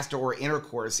Lancaster or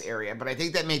Intercourse area, but I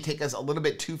think that may take us a little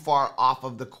bit too far off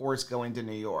of the course going to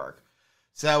New York.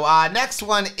 So next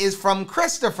one is from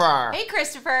Christopher. Hey,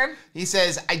 Christopher. He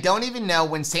says, I don't even know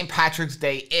when St. Patrick's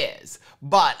Day is,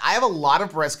 but I have a lot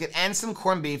of brisket and some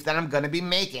corned beef that I'm going to be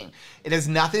making. It has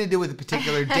nothing to do with a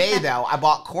particular day, though. I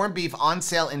bought corned beef on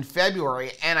sale in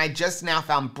February, and I just now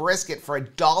found brisket for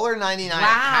 $1.99 a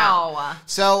pound.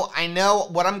 So I know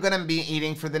what I'm going to be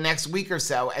eating for the next week or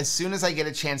so as soon as I get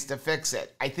a chance to fix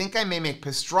it. I think I may make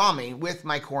pastrami with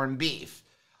my corned beef.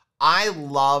 I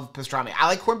love pastrami. I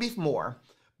like corned beef more,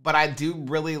 but I do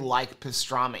really like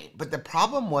pastrami. But the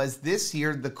problem was this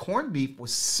year, the corned beef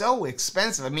was so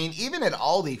expensive. I mean, even at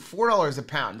Aldi, $4 a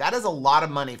pound. That is a lot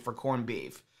of money for corned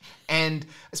beef. And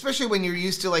especially when you're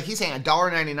used to, like he's saying,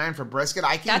 $1.99 for brisket.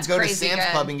 I can go to Sam's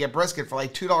Club and get brisket for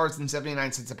like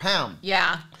 $2.79 a pound.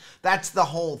 Yeah. That's the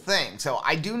whole thing. So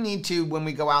I do need to, when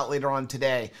we go out later on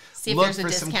today, look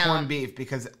for some corned beef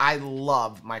because I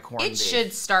love my corned beef. It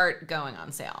should start going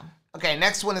on sale. Okay,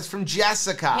 next one is from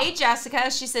Jessica. Hey, Jessica.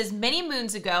 She says, many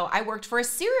moons ago, I worked for a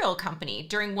cereal company.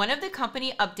 During one of the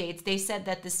company updates, they said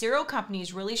that the cereal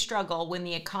companies really struggle when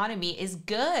the economy is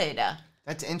good.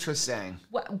 That's interesting.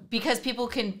 Because people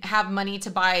can have money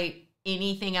to buy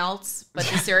anything else but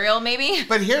the cereal, maybe?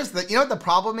 But here's the, you know what the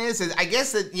problem is I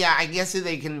guess that, I guess that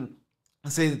they can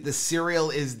say that the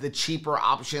cereal is the cheaper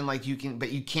option, like you can,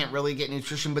 but you can't really get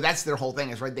nutrition, but that's their whole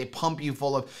thing is, right? They pump you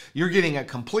full of, you're getting a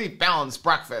complete balanced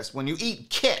breakfast when you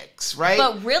eat Kix, right?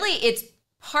 But really, it's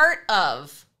part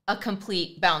of a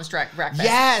complete balanced breakfast.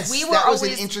 Yes, that was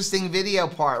an interesting video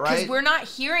part, right? Because we're not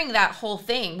hearing that whole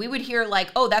thing. We would hear like,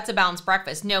 oh, that's a balanced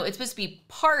breakfast. No, it's supposed to be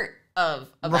part of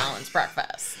a balanced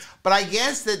breakfast. But I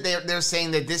guess that they're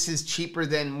saying that this is cheaper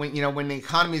than when, you know, when the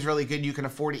economy is really good, you can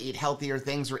afford to eat healthier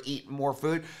things or eat more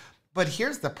food. But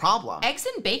here's the problem. Eggs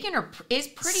and bacon is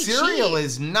pretty cheap. Cereal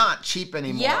is not cheap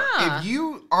anymore. Yeah. If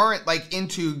you aren't like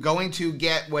into going to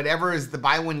get whatever is the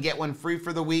buy one, get one free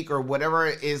for the week or whatever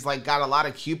is like got a lot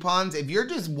of coupons, if you're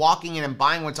just walking in and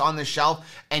buying what's on the shelf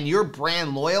and you're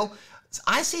brand loyal,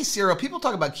 I see cereal. People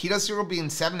talk about keto cereal being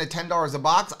 $7 to $10 a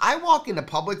box. I walk into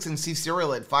Publix and see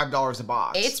cereal at $5 a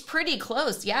box. It's pretty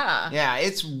close, yeah. Yeah,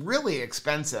 it's really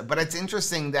expensive, but it's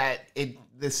interesting that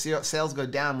the sales go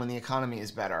down when the economy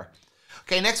is better.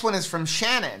 Okay, next one is from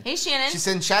Shannon. Hey, Shannon. She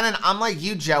said, Shannon, I'm like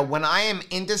you, Joe. When I am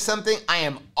into something, I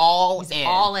am all in.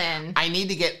 All in. I need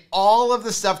to get all of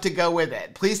the stuff to go with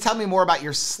it. Please tell me more about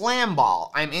your slam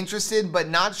ball. I'm interested, but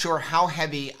not sure how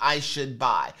heavy I should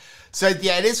buy. So,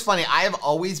 yeah, it is funny. I have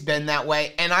always been that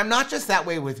way. And I'm not just that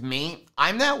way with me.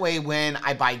 I'm that way when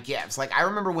I buy gifts. Like, I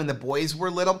remember when the boys were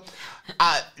little.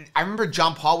 I remember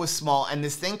John Paul was small, and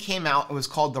this thing came out. It was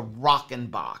called the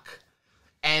Rockenbach.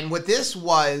 And what this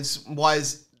was,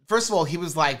 first of all, he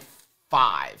was like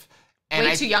 5. And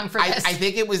Way too young for this. I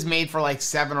think it was made for like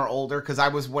 7 or older because I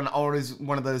was always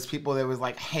one of those people that was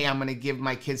like, hey, I'm going to give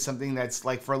my kids something that's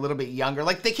like for a little bit younger.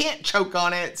 Like they can't choke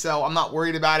on it, so I'm not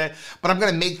worried about it. But I'm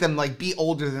going to make them like be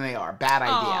older than they are. Bad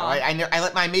idea,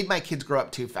 right? I made my kids grow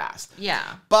up too fast. Yeah.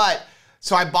 But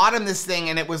so I bought him this thing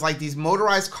and it was like these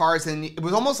motorized cars and it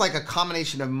was almost like a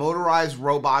combination of motorized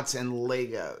robots and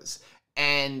Legos.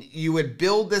 And you would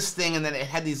build this thing and then it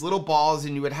had these little balls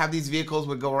and you would have these vehicles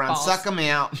would go around, suck them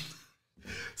out.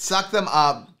 Suck them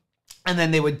up, and then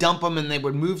they would dump them, and they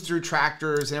would move through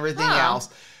tractors and everything else.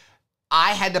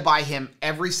 I had to buy him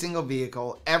every single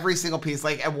vehicle, every single piece.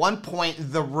 Like, at one point,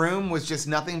 the room was just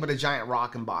nothing but a giant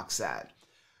Rockenbach set.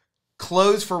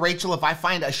 Clothes for Rachel. If I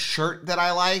find a shirt that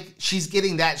I like, she's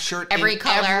getting that shirt every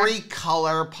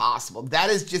color possible. That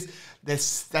is just...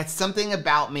 That's something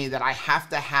about me that I have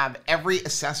to have every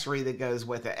accessory that goes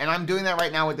with it. And I'm doing that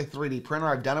right now with the 3D printer.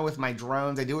 I've done it with my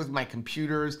drones. I do it with my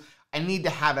computers. I need to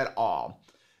have it all.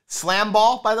 Slam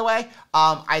ball, by the way.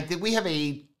 I think we have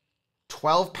a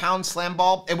 12-pound slam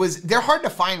ball. They're hard to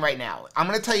find right now. I'm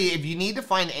going to tell you, if you need to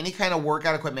find any kind of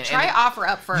workout equipment. Try Offer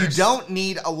Up first. You don't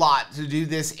need a lot to do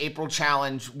this April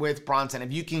challenge with Bronson.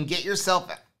 If you can get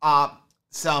yourself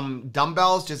some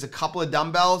dumbbells, just a couple of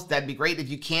dumbbells, that'd be great. If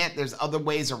you can't, there's other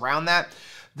ways around that.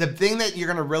 The thing that you're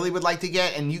going to really would like to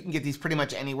get, and you can get these pretty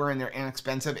much anywhere and they're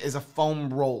inexpensive, is a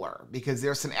foam roller, because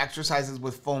there's some exercises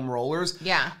with foam rollers.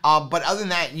 Yeah. But other than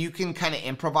that, you can kind of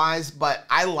improvise. But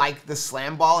I like the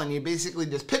slam ball, and you basically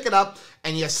just pick it up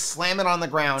and you slam it on the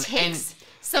ground. Takes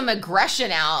some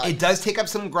aggression out. It does take up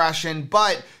some aggression,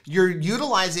 but you're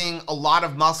utilizing a lot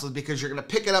of muscles because you're going to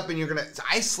pick it up and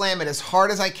I slam it as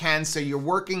hard as I can. So you're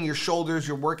working your shoulders,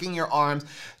 you're working your arms.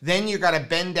 Then you got to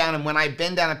bend down. And when I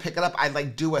bend down and pick it up, I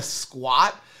like do a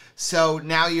squat. So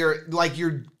now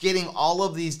you're getting all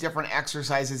of these different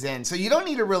exercises in. So you don't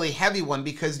need a really heavy one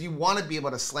because you want to be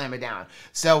able to slam it down.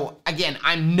 So again,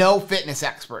 I'm no fitness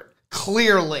expert,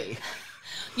 clearly.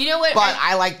 You know what? But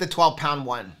I like the 12-pound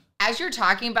one. As you're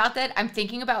talking about that, I'm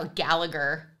thinking about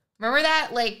Gallagher. Remember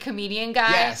that comedian guy?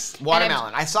 Yes,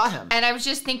 Watermelon. I saw him. And I was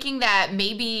just thinking that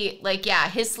maybe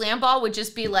his slam ball would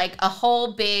just be like a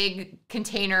whole big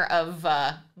container of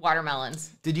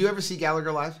watermelons. Did you ever see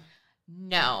Gallagher live?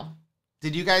 No.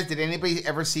 Did anybody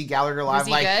ever see Gallagher live?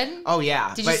 Was he good? Oh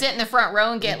yeah. Did you sit in the front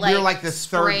row and get we were like the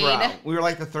sprayed? third row. We were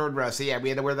like the third row. So yeah, we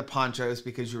had to wear the ponchos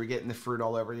because you were getting the fruit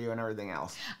all over you and everything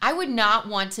else. I would not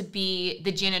want to be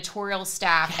the janitorial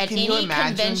staff at any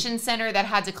convention center that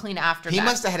had to clean after that. He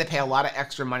must have had to pay a lot of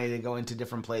extra money to go into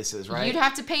different places, right? You'd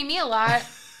have to pay me a lot.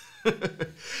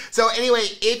 So anyway,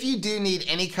 if you do need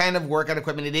any kind of workout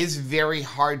equipment, it is very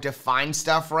hard to find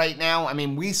stuff right now. I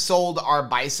mean, we sold our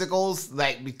bicycles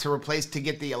to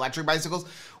get the electric bicycles.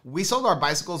 We sold our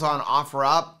bicycles on Offer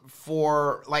Up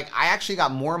for I actually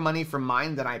got more money for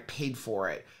mine than I paid for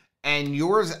it. And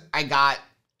yours I got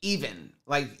even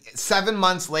 7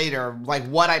 months later,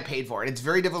 what I paid for it. It's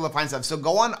very difficult to find stuff. So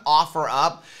go on Offer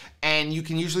Up and you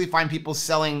can usually find people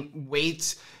selling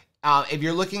weights. If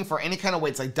you're looking for any kind of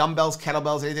weights like dumbbells,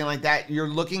 kettlebells, anything like that, you're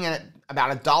looking at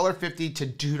about $1.50 to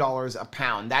 $2 a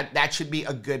pound. That should be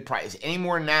a good price. Any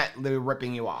more than that, they're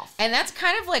ripping you off. And that's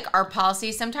kind of our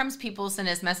policy. Sometimes people send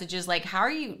us messages like, how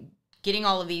are you getting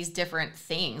all of these different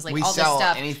things? We all sell this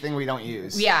stuff. Anything we don't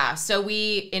use. Yeah. So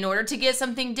in order to get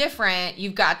something different,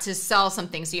 you've got to sell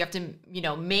something. So you have to,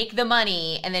 make the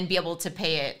money and then be able to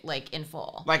pay it in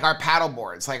full. Like our paddle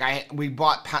boards. We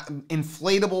bought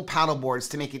inflatable paddle boards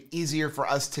to make it easier for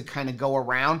us to kind of go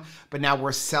around. But now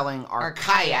we're selling our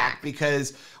kayak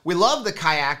because we love the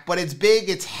kayak, but it's big,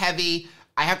 it's heavy.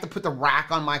 I have to put the rack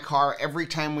on my car every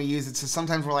time we use it. So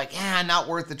sometimes we're like, not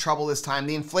worth the trouble this time.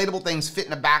 The inflatable things fit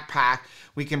in a backpack.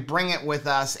 We can bring it with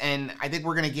us. And I think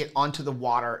we're going to get onto the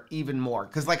water even more.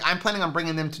 Because I'm planning on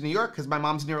bringing them to New York because my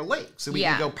mom's near a lake. So we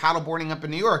can go paddle boarding up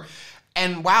in New York.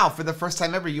 And wow, for the first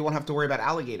time ever, you won't have to worry about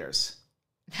alligators.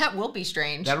 That will be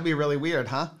strange. That'll be really weird,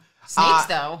 huh? Snakes,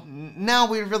 though. No,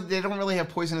 they don't really have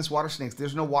poisonous water snakes.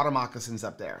 There's no water moccasins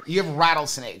up there. You have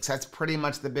rattlesnakes. That's pretty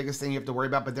much the biggest thing you have to worry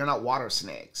about, but they're not water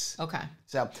snakes. Okay.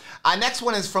 So, next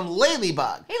one is from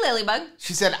Ladybug. Hey, Ladybug.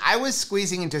 She said, I was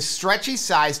squeezing into stretchy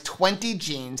size 20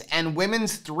 jeans and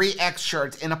women's 3X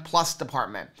shirts in a plus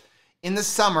department. In the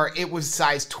summer, it was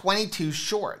size 22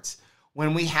 shorts.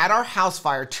 When we had our house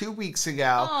fire 2 weeks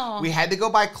ago, we had to go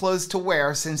buy clothes to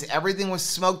wear since everything was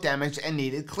smoke damaged and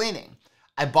needed cleaning.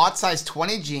 I bought size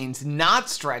 20 jeans, not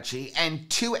stretchy, and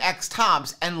 2X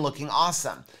tops and looking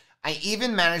awesome. I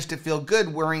even managed to feel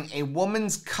good wearing a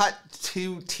woman's cut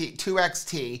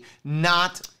 2XT,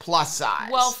 not plus size.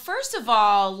 Well, first of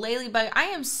all, Ladybug, I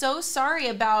am so sorry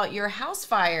about your house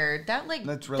fire. That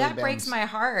breaks my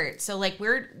heart. So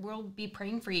we'll be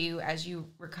praying for you as you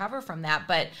recover from that.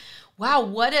 But wow,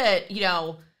 what a,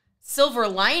 silver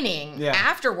lining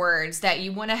afterwards that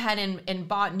you went ahead and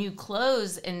bought new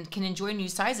clothes and can enjoy new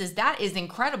sizes. That is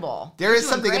incredible. There is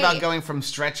something about going from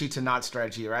stretchy to not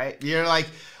stretchy, right? You're like,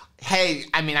 hey,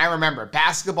 I remember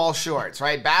basketball shorts,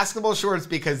 right? Basketball shorts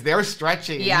because they're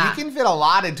stretchy. Yeah. And you can fit a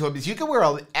lot into it because you can wear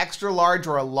an extra large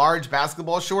or a large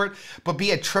basketball short, but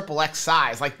be a XXX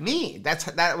size. Like me.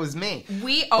 That was me.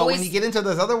 But when you get into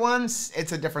those other ones,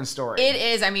 it's a different story. It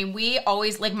is. We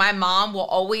always, my mom will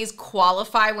always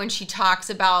qualify when she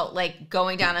talks about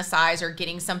going down a size or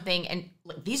getting something, and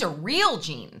these are real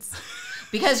jeans.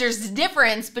 Because there's a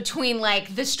difference between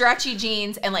the stretchy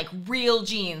jeans and real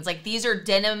jeans. These are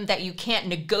denim that you can't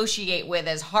negotiate with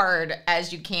as hard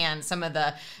as you can some of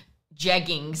the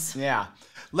jeggings. Yeah.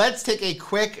 Let's take a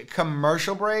quick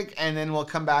commercial break and then we'll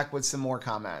come back with some more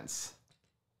comments.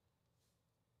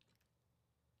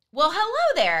 Well,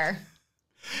 hello there.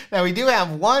 Now, we do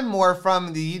have one more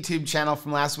from the YouTube channel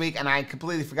from last week, and I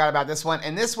completely forgot about this one.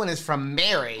 And this one is from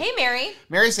Mary. Hey, Mary.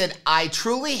 Mary said, I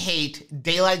truly hate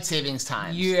daylight savings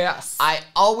time. Yes. I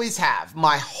always have.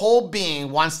 My whole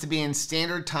being wants to be in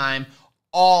standard time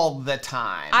all the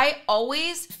time. I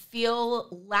always feel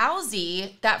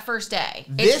lousy that first day.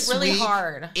 This it's really week,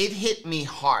 hard. It hit me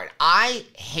hard. I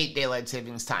hate daylight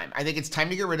savings time. I think it's time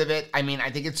to get rid of it. I mean, I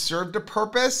think it served a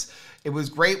purpose. It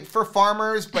was great for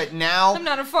farmers, but now I'm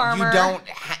not a farmer. You don't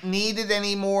need it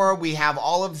anymore. We have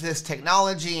all of this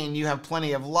technology and you have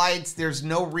plenty of lights. There's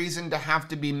no reason to have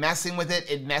to be messing with it.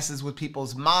 It messes with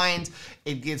people's minds.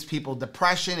 It gives people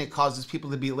depression. It causes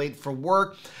people to be late for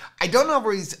work. I don't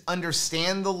always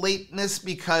understand the lateness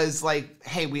because, like,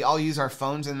 hey, we all use our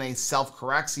phones and they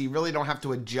self-correct, so you really don't have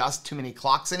to adjust too many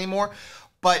clocks anymore.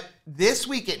 But this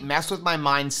week it messed with my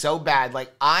mind so bad.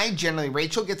 Like,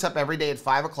 Rachel gets up every day at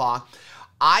 5 o'clock.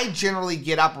 I generally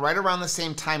get up right around the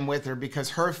same time with her because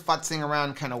her futzing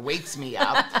around kind of wakes me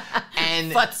up.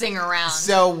 And futzing around.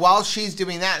 So while she's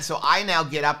doing that, so I now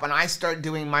get up and I start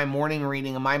doing my morning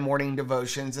reading and my morning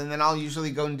devotions. And then I'll usually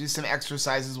go and do some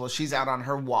exercises while she's out on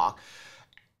her walk.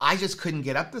 I just couldn't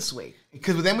get up this week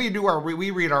because then we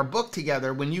read our book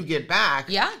together when you get back.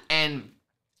 Yeah. And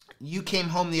you came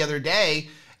home the other day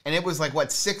and it was like, what,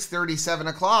 6:30, 7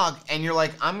 o'clock. And you're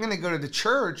like, I'm going to go to the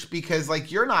church because,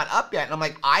 like, you're not up yet. And I'm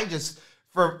like,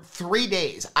 for 3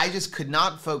 days, I just could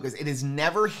not focus. It has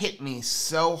never hit me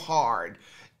so hard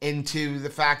into the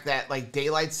fact that, like,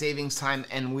 daylight savings time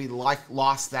and we, like,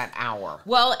 lost that hour.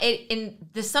 Well,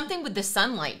 there's something with the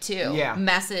sunlight, too. Yeah.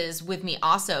 Messes with me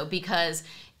also because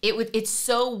it's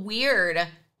so weird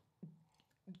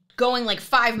going like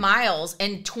 5 miles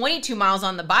and 22 miles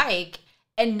on the bike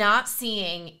and not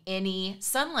seeing any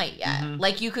sunlight yet. Mm-hmm.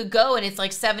 Like, you could go and it's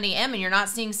like 7 a.m. and you're not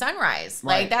seeing sunrise.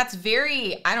 Right. Like, that's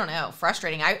very, I don't know,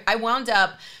 frustrating. I wound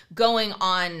up going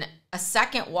on a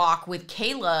second walk with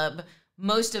Caleb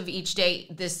most of each day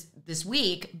this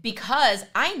week because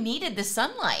I needed the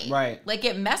sunlight. Right. Like,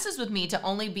 it messes with me to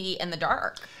only be in the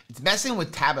dark. It's messing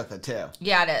with Tabitha too.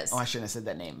 Yeah, it is. Oh, I shouldn't have said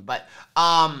that name. But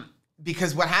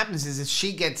because what happens is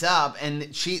she gets up and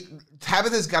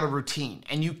Tabitha's got a routine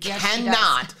and you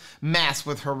cannot mess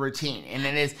with her routine. And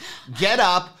it is get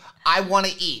up, I want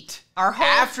to eat. Our whole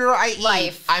After I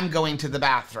life eat, I'm going to the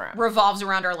bathroom. Revolves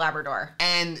around our Labrador.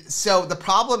 And so the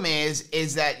problem is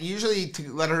that usually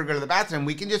to let her go to the bathroom,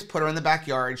 we can just put her in the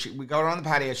backyard. We go on the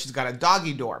patio. She's got a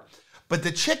doggy door. But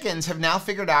the chickens have now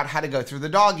figured out how to go through the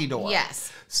doggy door.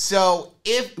 Yes. So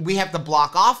if we have to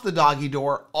block off the doggy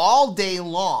door all day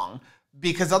long,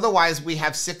 because otherwise we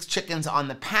have 6 chickens on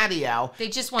the patio. They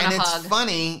just want to hug. And it's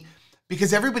funny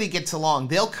because everybody gets along.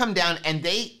 They'll come down and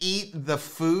they eat the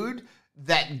food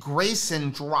that Grayson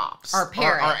drops. Our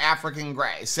parrot. Our African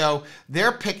gray. So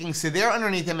they're picking, so they're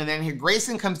underneath him, and then here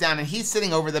Grayson comes down and he's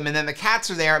sitting over them, and then the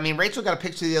cats are there. I mean, Rachel got a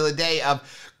picture the other day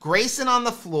of Grayson on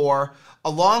the floor,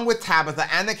 along with Tabitha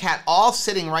and the cat, all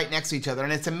sitting right next to each other.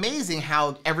 And it's amazing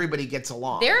how everybody gets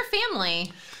along. They're a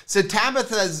family. So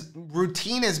Tabitha's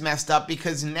routine is messed up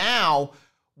because now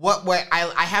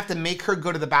I have to make her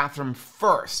go to the bathroom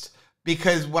first.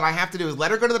 Because what I have to do is let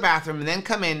her go to the bathroom and then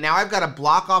come in. Now I've got to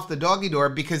block off the doggy door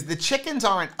because the chickens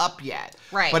aren't up yet.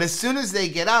 Right. But as soon as they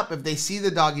get up, if they see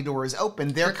the doggy door is open,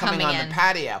 they're coming on the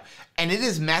patio. And it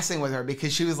is messing with her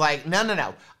because she was like,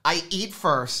 no. I eat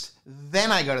first,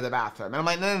 then I go to the bathroom. And I'm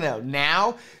like, no.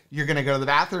 Now you're going to go to the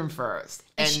bathroom first.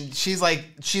 And she's like,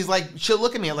 she'll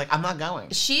look at me like, I'm not going.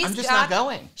 I'm just not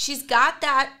going. She's got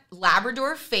that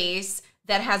Labrador face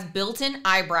that has built-in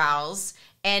eyebrows.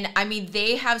 And I mean,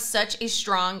 they have such a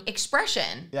strong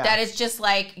expression that it's just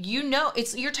like,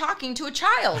 you're talking to a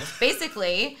child,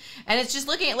 basically. And it's just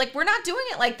looking at like, we're not doing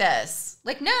it like this.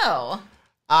 Like, no.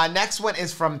 Next one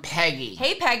is from Peggy.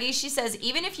 Hey, Peggy. She says,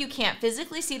 even if you can't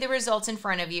physically see the results in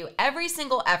front of you, every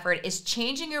single effort is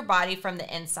changing your body from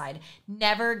the inside.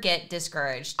 Never get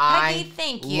discouraged. Peggy,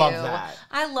 thank you. Love that.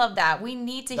 I love that. We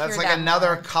need to hear that. That's like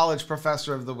another more. college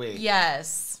professor of the week.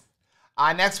 Yes.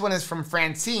 Next one is from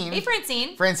Francine. Hey,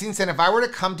 Francine. Francine said, if I were to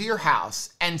come to your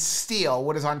house and steal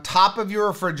what is on top of your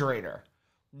refrigerator,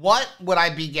 what would I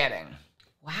be getting?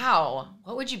 Wow.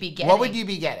 What would you be getting? What would you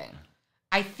be getting?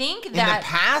 I think that... In the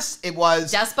past, it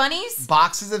was... Dust bunnies?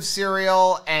 Boxes of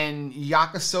cereal and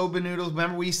yakisoba noodles.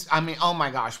 Remember, oh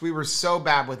my gosh, we were so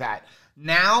bad with that.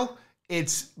 Now,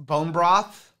 it's bone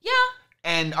broth. Yeah.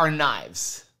 And our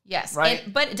knives. Yes, right?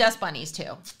 But dust bunnies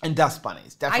too. And dust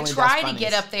bunnies, definitely. I try to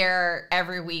get up there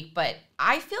every week, but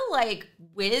I feel like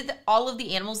with all of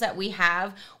the animals that we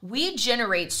have, we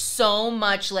generate so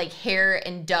much like hair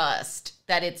and dust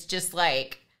that it's just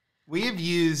like We have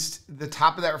used the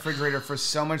top of that refrigerator for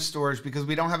so much storage because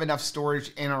we don't have enough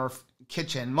storage in our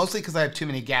kitchen, mostly because I have too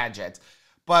many gadgets.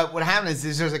 But what happened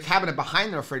is there's a cabinet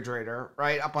behind the refrigerator,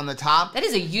 right, up on the top. That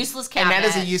is a useless cabinet. And that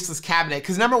is a useless cabinet.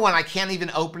 Because number one, I can't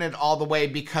even open it all the way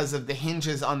because of the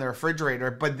hinges on the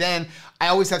refrigerator. But then I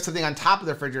always have something on top of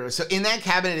the refrigerator. So in that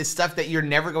cabinet is stuff that you're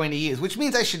never going to use, which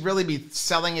means I should really be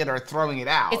selling it or throwing it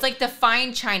out. It's like the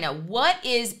fine china. What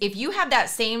is, if you have that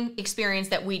same experience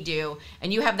that we do,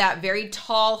 and you have that very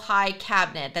tall, high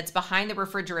cabinet that's behind the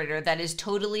refrigerator that is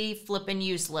totally flippin'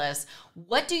 useless,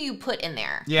 what do you put in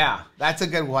there? Yeah, that's a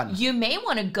good one. You may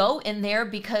want to go in there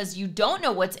because you don't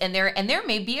know what's in there, and there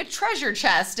may be a treasure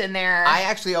chest in there. I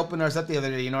actually opened ours up the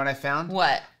other day. You know what I found?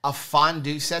 What? A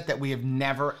fondue set that we have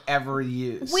never, ever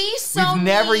used. We've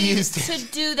never used it.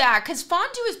 to do that because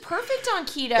fondue is perfect on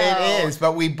keto. It is,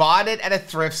 but we bought it at a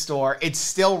thrift store. It's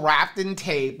still wrapped in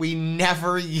tape. We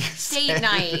never used it. Date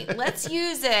night. Let's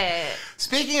use it.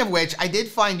 Speaking of which, I did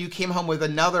find you came home with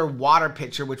another water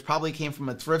pitcher, which probably came from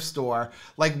a thrift store.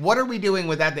 Like, what are we doing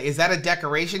with that? Is that a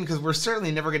decoration? Because we're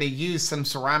certainly never going to use some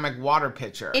ceramic water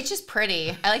pitcher. It's just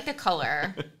pretty. I like the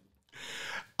color.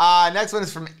 Next one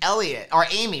is from Elliot, or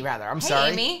Amy rather. I'm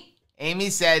sorry. Amy. Amy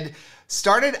said,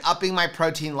 started upping my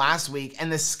protein last week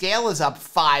and the scale is up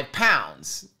 5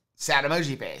 pounds. Sad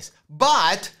emoji face.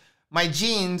 But my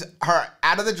jeans are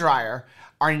out of the dryer,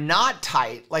 are not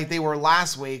tight like they were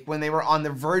last week when they were on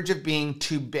the verge of being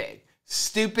too big.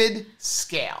 Stupid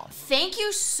scale. Thank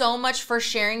you so much for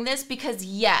sharing this because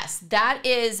yes, that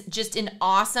is just an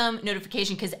awesome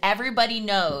notification because everybody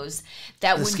knows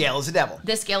that the scale is the devil.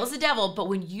 The scale is the devil, but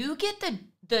when you get the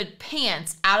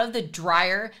pants out of the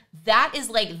dryer, that is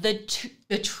like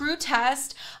the true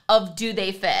test of do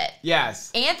they fit.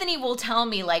 Yes. Anthony will tell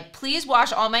me like, please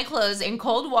wash all my clothes in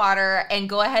cold water and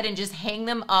go ahead and just hang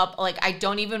them up. Like I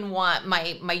don't even want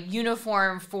my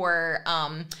uniform for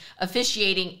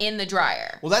officiating in the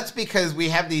dryer. Well, that's because we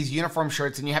have these uniform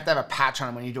shirts and you have to have a patch on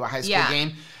them when you do a high school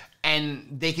game. And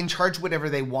they can charge whatever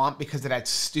they want because of that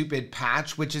stupid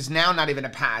patch, which is now not even a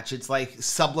patch. It's like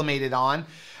sublimated on.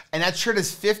 And that shirt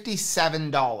is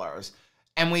 $57.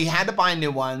 And we had to buy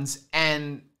new ones.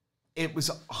 And it was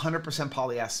 100%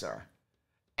 polyester.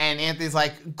 And Anthony's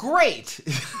like, great.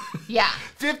 Yeah.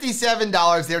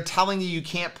 $57. They're telling you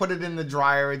can't put it in the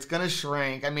dryer. It's going to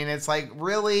shrink. I mean, it's like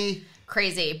really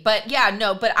crazy. But yeah,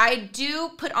 no, but I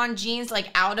do put on jeans like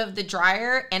out of the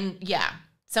dryer. And yeah.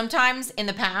 Sometimes in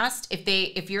the past,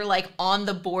 if you're like on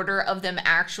the border of them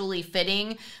actually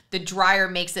fitting, the dryer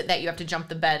makes it that you have to jump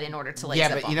the bed in order to like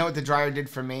zip but them. You know what the dryer did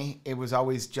for me? It was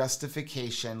always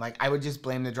justification. Like I would just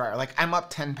blame the dryer. Like I'm up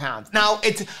 10 pounds. No,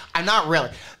 I'm not really.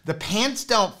 The pants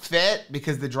don't fit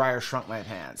because the dryer shrunk my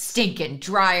pants. Stinking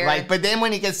dryer. Like, but then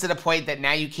when it gets to the point that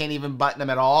now you can't even button them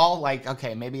at all, like,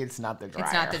 okay, maybe it's not the dryer.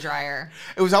 It's not the dryer.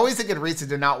 It was always a good reason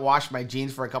to not wash my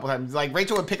jeans for a couple times. Like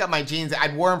Rachel would pick up my jeans,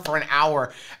 I'd wear them for an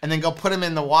hour and then go put them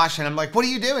in the wash. And I'm like, what are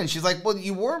you doing? She's like, well,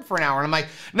 you wore them for an hour. And I'm like,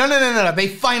 no. They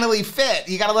finally fit.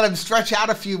 You got to let them stretch out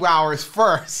a few hours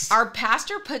first. Our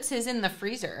pastor puts his in the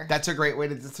freezer. That's a great way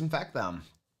to disinfect them.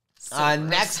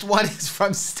 Next one is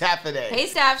from Stephanie. Hey,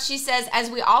 Steph. She says,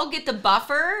 as we all get the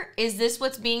buffer, is this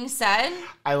what's being said?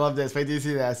 I love this. Wait, do you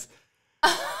see this?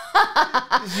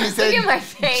 She said, look at my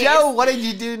face. Joe, what did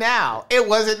you do now? It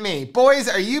wasn't me. Boys,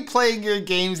 are you playing your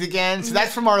games again? So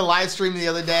that's from our live stream the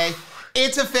other day.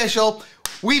 It's official.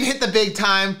 We've hit the big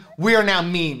time. We are now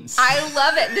memes. I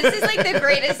love it. This is like the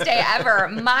greatest day ever.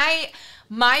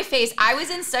 My face, I was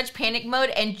in such panic mode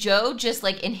and Joe just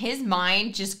like in his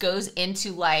mind just goes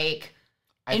into like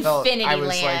infinity land. I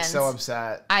was like so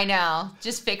upset. I know.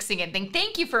 Just fixing it.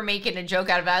 Thank you for making a joke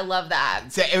out of it. I love that.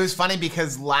 So it was funny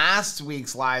because last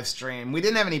week's live stream, we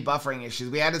didn't have any buffering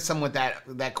issues. We added some with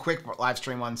that quick live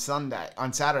stream on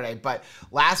Saturday, but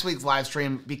last week's live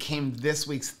stream became this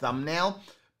week's thumbnail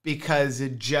because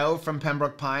Joe from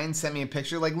Pembroke Pines sent me a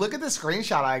picture like, look at the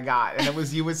screenshot I got. And it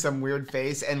was you with some weird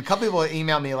face. And a couple people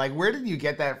emailed me like, where did you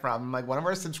get that from? I'm like, one of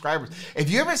our subscribers. If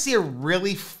you ever see a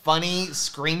really funny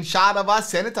screenshot of us,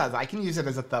 send it to us. I can use it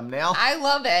as a thumbnail. I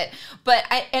love it. But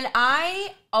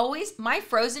I always, my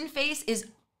frozen face is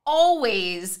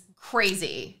always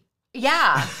crazy.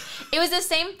 Yeah. It was the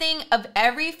same thing of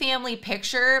every family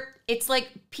picture. It's like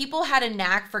people had a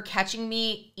knack for catching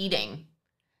me eating.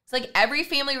 It's like every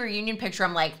family reunion picture,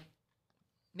 I'm like,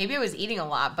 maybe I was eating a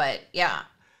lot, but yeah.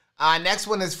 Next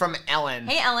one is from Ellen.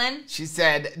 Hey, Ellen. She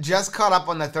said, just caught up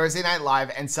on the Thursday Night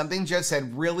Live and something Joe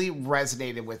said really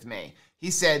resonated with me.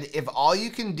 He said, if all you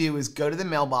can do is go to the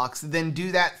mailbox, then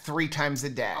do that 3 times a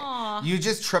day. Aww. You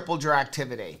just tripled your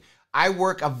activity. I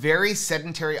work a very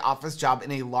sedentary office job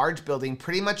in a large building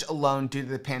pretty much alone due to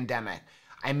the pandemic.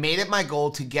 I made it my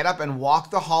goal to get up and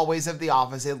walk the hallways of the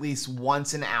office at least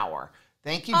once an hour.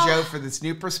 Thank you, Joe, for this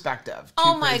new perspective.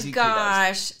 Oh my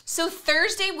gosh. So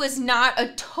Thursday was not a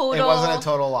total... It wasn't a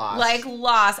total loss.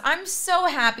 Loss. I'm so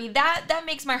happy. That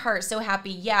makes my heart so happy.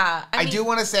 Yeah. I do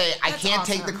want to say, I can't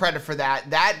take the credit for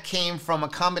that. That came from a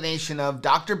combination of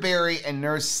Dr. Barry and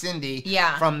Nurse Cindy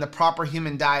from the Proper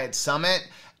Human Diet Summit.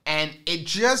 And it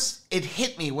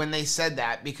hit me when they said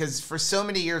that, because for so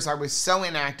many years I was so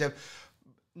inactive.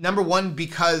 Number one,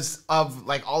 because of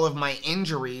like all of my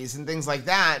injuries and things like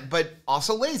that, but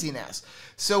also laziness.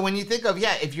 So when you think of,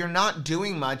 if you're not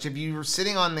doing much, if you're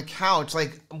sitting on the couch,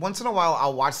 like once in a while,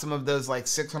 I'll watch some of those like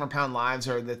 600-pound lives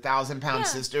or the 1,000-pound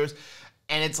sisters.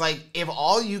 And it's like, if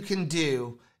all you can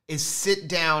do is sit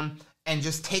down and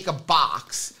just take a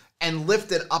box and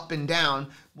lift it up and down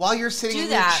while you're sitting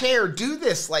in your chair, do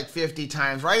this like 50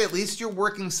 times, right? At least you're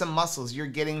working some muscles, you're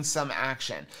getting some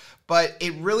action. But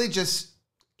it really just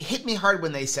hit me hard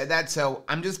when they said that, so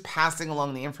I'm just passing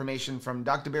along the information from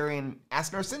Dr. Barry and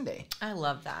Ask Nurse Cindy. I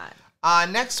love that.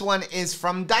 Next one is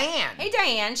from Diane. Hey,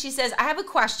 Diane. She says, I have a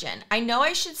question. I know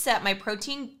I should set my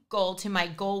protein goal to my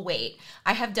goal weight.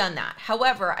 I have done that.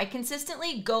 However, I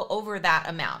consistently go over that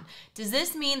amount. Does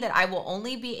this mean that I will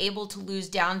only be able to lose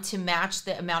down to match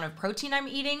the amount of protein I'm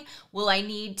eating? Will I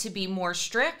need to be more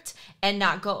strict and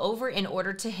not go over in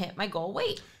order to hit my goal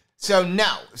weight? So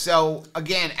no. So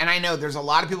again, and I know there's a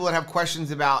lot of people that have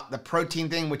questions about the protein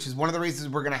thing, which is one of the reasons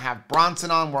we're going to have Bronson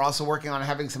on. We're also working on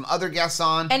having some other guests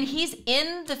on. And he's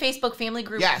in the Facebook family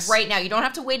group right now. You don't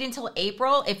have to wait until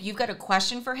April. If you've got a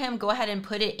question for him, go ahead and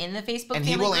put it in the Facebook family group. And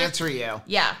he will answer you.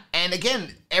 Yeah. And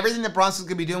again, everything that Bronson's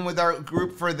going to be doing with our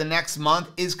group for the next month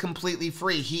is completely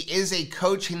free. He is a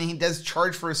coach and he does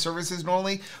charge for his services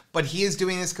normally, but he is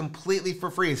doing this completely for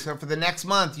free. So for the next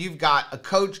month, you've got a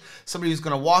coach, somebody who's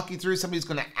going to walk you through, somebody who's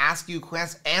going to ask you,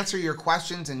 answer your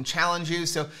questions and challenge you.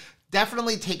 So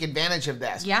definitely take advantage of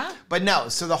this. Yeah. But no,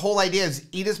 so the whole idea is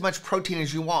eat as much protein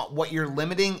as you want. What you're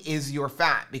limiting is your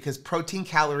fat, because protein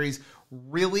calories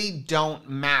really don't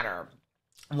matter.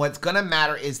 What's going to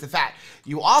matter is the fat.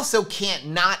 You also can't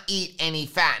not eat any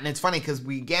fat. And it's funny because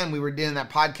we were doing that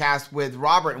podcast with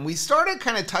Robert and we started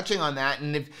kind of touching on that.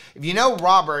 And if you know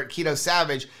Robert, Keto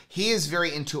Savage, he is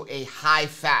very into a high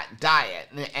fat diet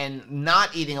and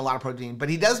not eating a lot of protein. But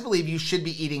he does believe you should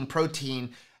be eating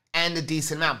protein and a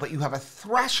decent amount, but you have a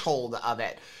threshold of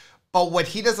it. But what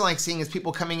he doesn't like seeing is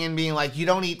people coming in being like, you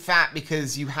don't eat fat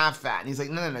because you have fat. And he's like,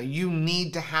 no. You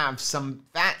need to have some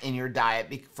fat in your diet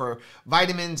for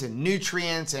vitamins and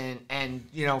nutrients and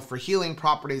for healing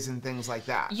properties and things like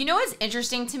that. You know what's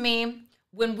interesting to me?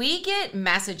 When we get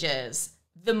messages,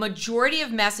 the majority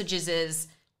of messages is,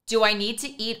 do I need to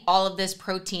eat all of this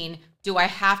protein? Do I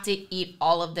have to eat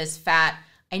all of this fat?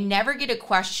 I never get a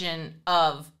question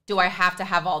of, do I have to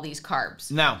have all these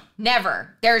carbs? No.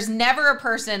 Never. There's never a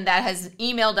person that has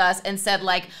emailed us and said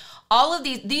like, all of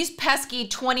these pesky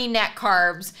 20 net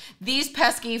carbs, these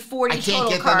pesky 40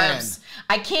 total carbs,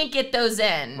 I can't get those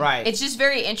in. Right. It's just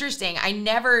very interesting. I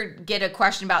never get a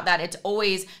question about that. It's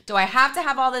always, do I have to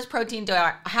have all this protein? Do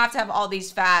I have to have all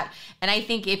these fat? And I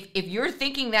think if you're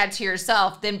thinking that to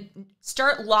yourself, then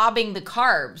start lobbing the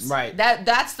carbs. Right.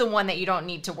 That's the one that you don't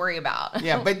need to worry about.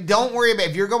 Yeah, but don't worry about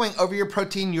if you're going over your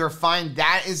protein, you're fine.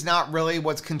 That is not really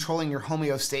what's controlling your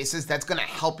homeostasis. That's going to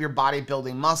help your body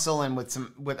building muscle and with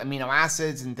amino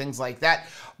acids and things like that.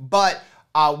 But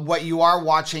what you are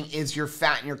watching is your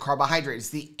fat and your carbohydrates,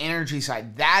 the energy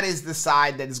side. That is the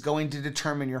side that is going to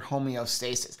determine your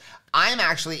homeostasis. I'm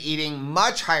actually eating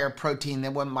much higher protein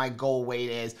than what my goal weight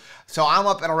is. So I'm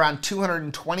up at around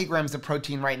 220 grams of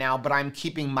protein right now, but I'm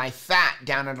keeping my fat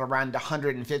down at around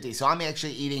 150. So I'm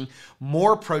actually eating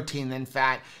more protein than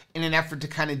fat in an effort to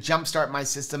kind of jumpstart my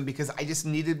system because I just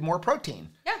needed more protein.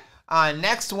 Yeah.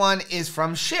 Next one is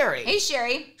from Sherry. Hey,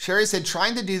 Sherry. Sherry said,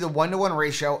 trying to do the 1-to-1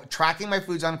 ratio, tracking my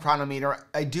foods on Chronometer.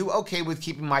 I do okay with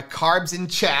keeping my carbs in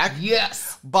check.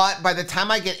 Yes. But by the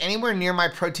time I get anywhere near my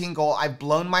protein goal, I've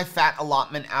blown my fat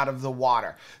allotment out of the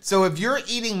water. So if you're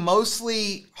eating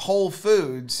mostly whole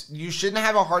foods, you shouldn't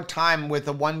have a hard time with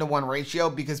a 1-to-1 ratio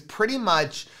because pretty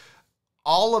much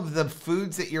all of the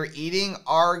foods that you're eating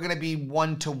are going to be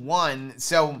 1-to-1.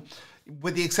 So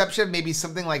with the exception of maybe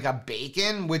something like a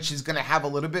bacon, which is going to have a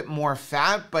little bit more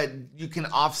fat, but you can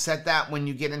offset that when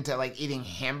you get into like eating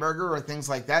hamburger or things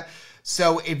like that.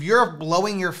 So if you're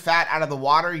blowing your fat out of the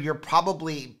water, you're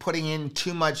probably putting in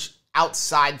too much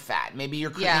outside fat. Maybe you're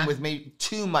cooking with maybe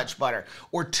too much butter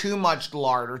or too much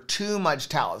lard or too much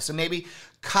tallow. So maybe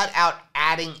cut out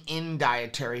adding in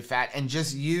dietary fat and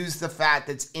just use the fat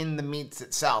that's in the meats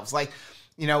itself. Like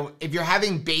you know, if you're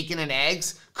having bacon and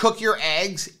eggs, cook your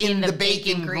eggs in the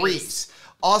bacon grease.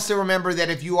 Also remember that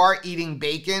if you are eating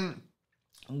bacon,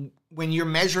 when you're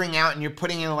measuring out and you're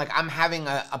putting in, like, I'm having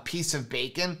a piece of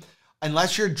bacon,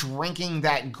 unless you're drinking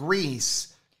that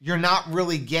grease, you're not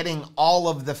really getting all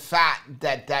of the fat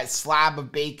that slab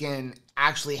of bacon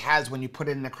actually has when you put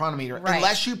it in the chronometer,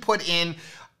 unless you put in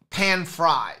pan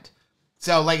fried.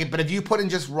 So like, but if you put in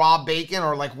just raw bacon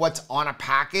or like what's on a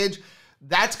package,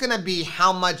 that's going to be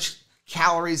how much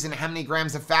calories and how many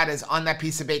grams of fat is on that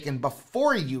piece of bacon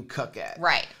before you cook it.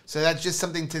 Right. So that's just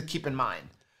something to keep in mind.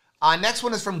 Next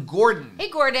one is from Gordon.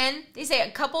 Hey, Gordon. They say a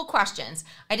couple questions.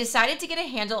 I decided to get a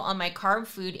handle on my carb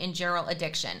food and general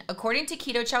addiction. According to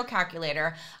Keto Chow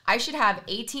Calculator, I should have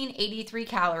 1883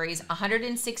 calories,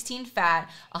 116 fat,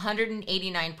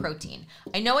 189 protein.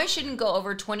 I know I shouldn't go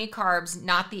over 20 carbs,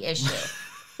 not the issue.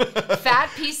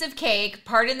 Fat piece of cake,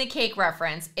 pardon the cake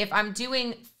reference. If I'm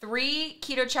doing 3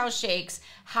 Keto Chow shakes,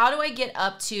 how do I get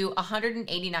up to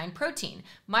 189 protein?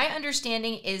 My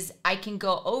understanding is I can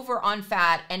go over on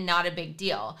fat and not a big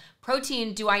deal.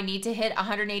 Protein, do I need to hit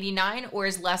 189 or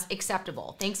is less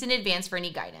acceptable? Thanks in advance for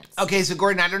any guidance. Okay, so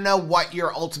Gordon, I don't know what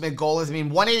your ultimate goal is. I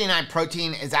mean, 189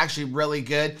 protein is actually really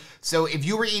good. So if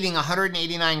you were eating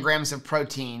 189 grams of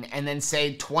protein and then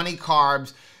say 20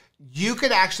 carbs, you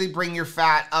could actually bring your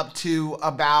fat up to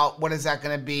about, what is that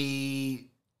going to be?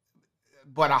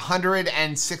 What,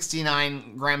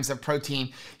 169 grams of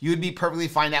protein. You would be perfectly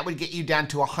fine. That would get you down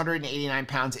to 189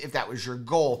 pounds if that was your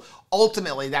goal.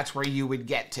 Ultimately, that's where you would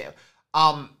get to.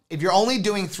 If you're only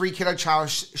doing 3 Keto Chow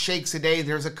shakes a day,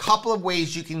 there's a couple of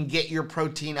ways you can get your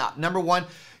protein up. Number one,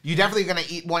 you're definitely going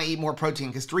to want to eat more protein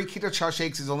because 3 Keto Chow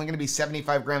shakes is only going to be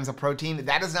 75 grams of protein.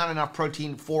 That is not enough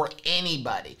protein for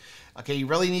anybody. Okay, you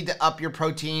really need to up your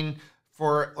protein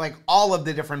for like all of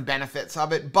the different benefits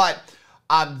of it, but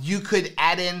you could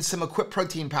add in some Equip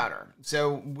protein powder.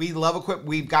 So we love Equip.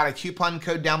 We've got a coupon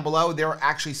code down below. They're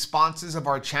actually sponsors of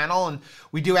our channel, and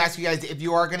we do ask you guys, if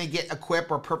you are going to get Equip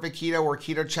or Perfect Keto or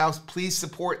Keto Chow, please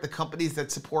support the companies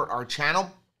that support our channel.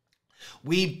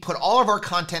 We put all of our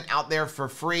content out there for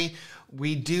free.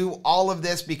 We do all of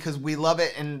this because we love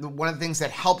it, and one of the things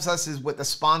that helps us is with the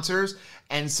sponsors.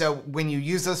 And so when you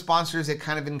use those sponsors, it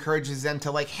kind of encourages them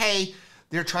to like, hey,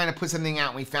 they're trying to put something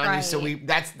out and we found you. So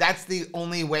that's the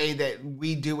only way that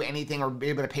we do anything or be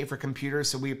able to pay for computers.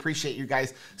 So we appreciate you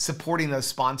guys supporting those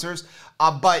sponsors.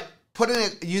 But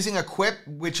using Equip,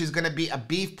 which is going to be a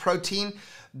beef protein,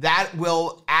 that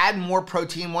will add more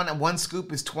protein. One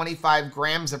scoop is 25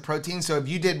 grams of protein. So if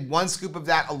you did 1 scoop of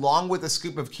that along with a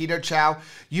scoop of Keto Chow,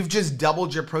 you've just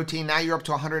doubled your protein. Now you're up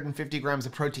to 150 grams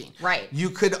of protein. Right. You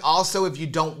could also, if you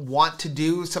don't want to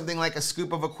do something like a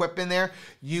scoop of Equip in there,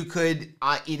 you could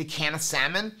eat a can of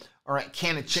salmon or a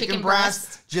can of chicken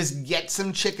breast. Just get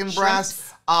some chicken breast.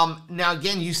 Now,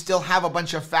 again, you still have a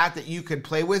bunch of fat that you could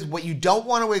play with. What you don't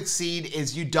want to exceed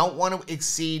is you don't want to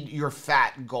exceed your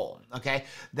fat goal, okay?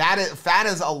 Fat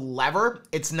is a lever.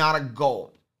 It's not a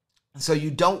goal. So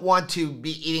you don't want to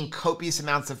be eating copious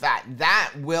amounts of fat.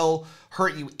 That will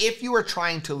hurt you if you are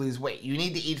trying to lose weight. You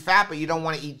need to eat fat, but you don't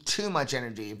want to eat too much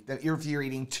energy. If you're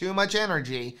eating too much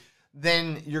energy,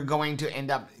 then you're going to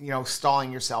end up,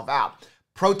 stalling yourself out.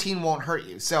 Protein won't hurt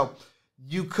you. So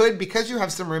you could, because you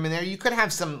have some room in there, you could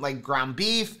have some like ground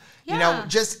beef,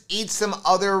 just eat some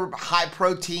other high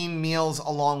protein meals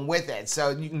along with it. So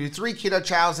you can do 3 Keto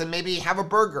Chows and maybe have a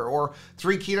burger, or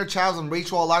 3 Keto Chows and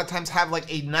Rachel a lot of times have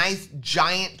like a nice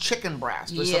giant chicken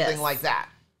breast or something like that.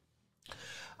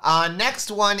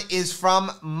 Next one is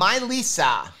from My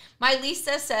Lisa. My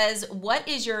Lisa says, what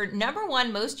is your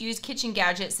 #1 most used kitchen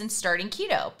gadget since starting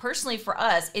keto? Personally, for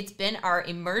us, it's been our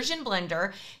immersion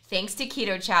blender, thanks to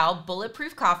Keto Chow,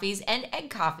 bulletproof coffees and egg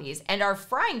coffees, and our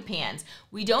frying pans.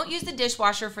 We don't use the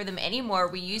dishwasher for them anymore.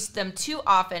 We use them too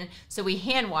often, so we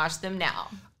hand wash them now.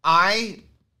 I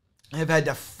have had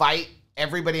to fight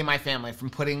everybody in my family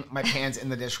from putting my pans in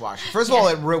the dishwasher. First of all,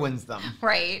 it ruins them.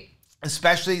 Right.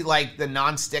 Especially like the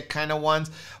non-stick kind of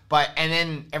ones. And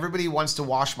then everybody wants to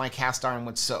wash my cast iron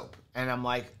with soap. And I'm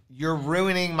like, you're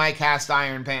ruining my cast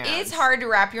iron pans. It's hard to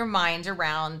wrap your mind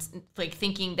around like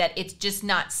thinking that it's just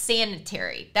not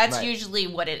sanitary. That's usually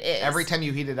what it is. Every time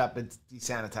you heat it up, it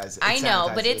desanitizes. I know,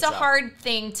 but it's a hard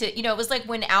thing to, it was like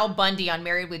when Al Bundy on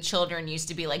Married with Children used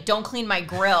to be like, don't clean my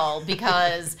grill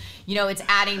because, it's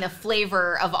adding the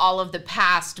flavor of all of the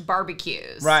past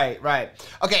barbecues. Right.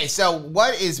 Okay, so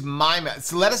what is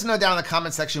so let us know down in the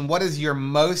comment section, what is your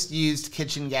most used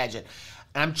kitchen gadget?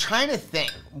 And I'm trying to think,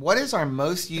 what is our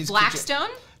most used Blackstone?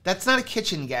 That's not a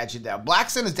kitchen gadget, though. Black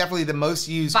Sun is definitely the most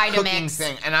used cooking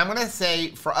thing. And I'm going to say,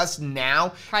 for us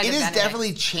now, it has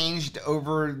definitely changed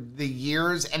over the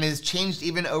years and has changed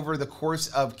even over the course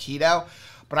of keto.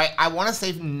 But I want to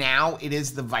say now it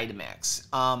is the Vitamix.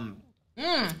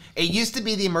 It used to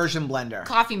be the immersion blender.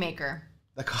 Coffee maker.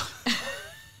 The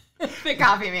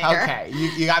coffee maker. Okay,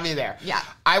 you got me there. Yeah.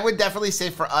 I would definitely say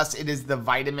for us, it is the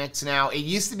Vitamix now. It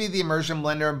used to be the immersion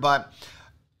blender, but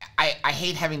I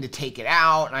hate having to take it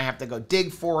out, and I have to go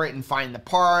dig for it and find the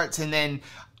parts. And then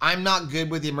I'm not good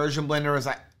with the immersion blender as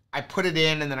I put it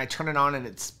in, and then I turn it on, and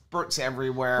it spurts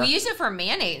everywhere. We use it for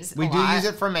mayonnaise. We do use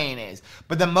it for mayonnaise.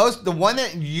 But the one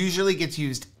that usually gets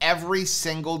used every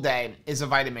single day is a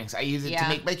Vitamix. I use it to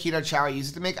make my keto chow. I use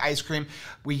it to make ice cream.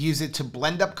 We use it to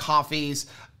blend up coffees.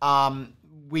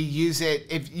 We use it,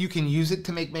 if you can use it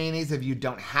to make mayonnaise if you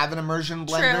don't have an immersion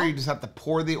blender. True. You just have to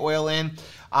pour the oil in.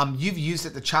 You've used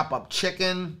it to chop up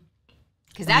chicken.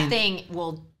 Because that thing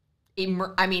will...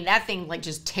 that thing like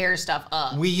just tears stuff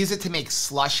up. We use it to make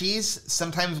slushies.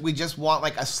 Sometimes we just want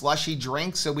like a slushy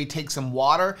drink. So we take some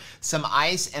water, some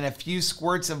ice, and a few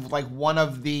squirts of like one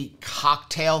of the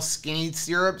cocktail skinny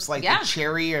syrups, like the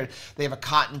cherry, or they have a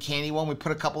cotton candy one. We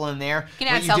put a couple in there. You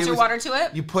can add seltzer water to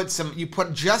it. You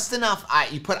put just enough,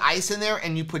 you put ice in there,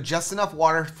 and you put just enough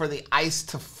water for the ice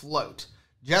to float.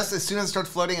 Just as soon as it starts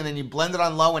floating, and then you blend it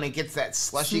on low, and it gets that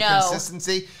slushy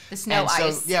consistency. The snow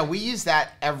ice. So, yeah, we use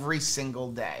that every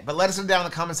single day. But let us know down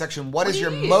in the comment section, what is your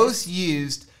most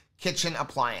used kitchen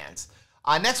appliance?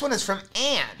 Next one is from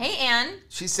Anne. Hey, Anne.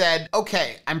 She said,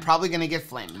 okay, I'm probably going to get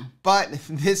flamed, but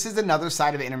this is another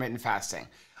side of intermittent fasting.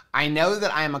 I know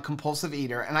that I am a compulsive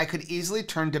eater, and I could easily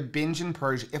turn to binge and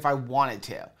purge if I wanted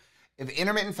to. If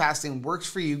intermittent fasting works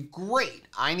for you, great.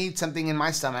 I need something in my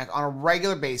stomach on a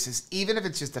regular basis, even if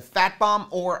it's just a fat bomb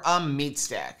or a meat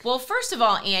stick. Well, first of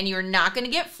all, Anne, you're not going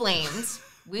to get flames.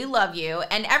 We love you.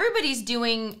 And everybody's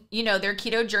doing, their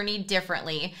keto journey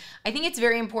differently. I think it's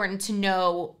very important to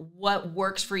know what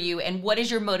works for you and what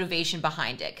is your motivation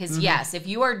behind it. Because yes, if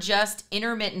you are just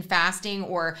intermittent fasting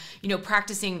or,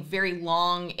 practicing very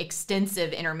long,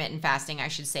 extensive intermittent fasting, I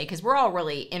should say, because we're all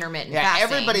really intermittent fasting. Yeah,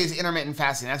 everybody's intermittent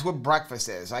fasting. That's what breakfast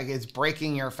is. Like, it's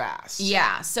breaking your fast.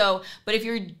 Yeah. So, but if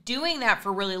you're doing that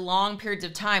for really long periods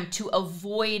of time to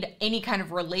avoid any kind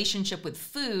of relationship with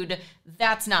food,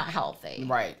 that's not healthy.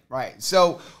 Right.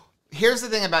 So here's the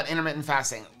thing about intermittent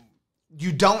fasting.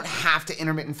 You don't have to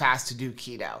intermittent fast to do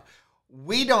keto.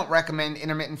 We don't recommend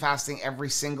intermittent fasting every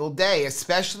single day,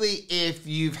 especially if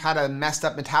you've had a messed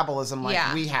up metabolism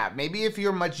like we have. Maybe if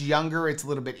you're much younger, it's a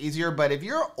little bit easier. But if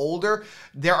you're older,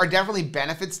 there are definitely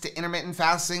benefits to intermittent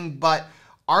fasting, but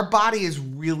our body is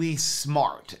really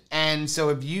smart. And so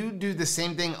if you do the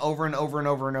same thing over and over and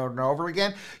over and over and over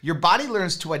again, your body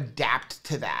learns to adapt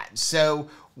to that. So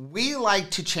we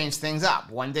like to change things up.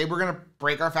 One day we're going to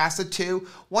break our fast at 2.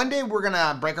 One day we're going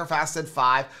to break our fast at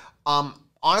 5.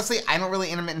 Honestly, I don't really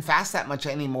intermittent fast that much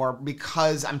anymore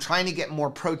because I'm trying to get more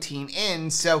protein in.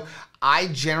 So I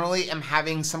generally am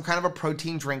having some kind of a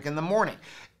protein drink in the morning.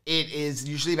 It is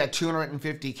usually about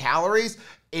 250 calories.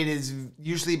 It is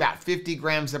usually about 50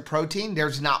 grams of protein.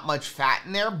 There's not much fat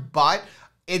in there, but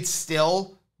it's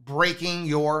still breaking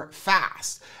your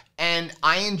fast. And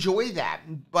I enjoy that.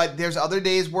 But there's other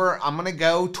days where I'm going to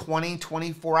go 20,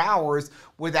 24 hours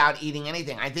without eating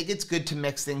anything. I think it's good to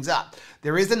mix things up.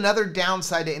 There is another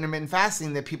downside to intermittent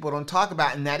fasting that people don't talk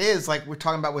about, and that is, like we're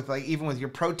talking about with even with your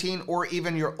protein or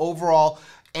even your overall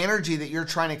energy that you're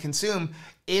trying to consume.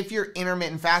 If you're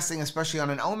intermittent fasting, especially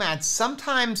on an OMAD,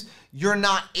 sometimes you're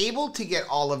not able to get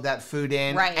all of that food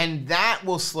in, and that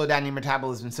will slow down your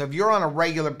metabolism. So if you're on a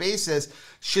regular basis,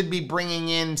 should be bringing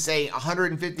in, say,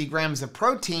 150 grams of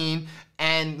protein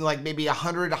and like maybe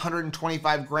 100,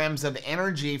 125 grams of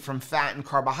energy from fat and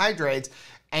carbohydrates,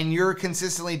 and you're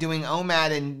consistently doing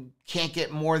OMAD and can't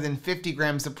get more than 50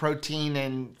 grams of protein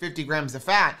and 50 grams of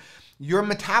fat, your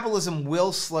metabolism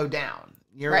will slow down.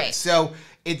 So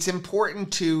it's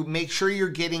important to make sure you're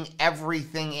getting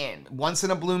everything in. Once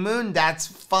in a blue moon, that's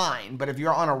fine. But if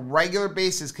you're on a regular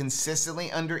basis consistently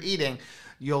under eating,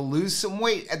 you'll lose some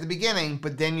weight at the beginning,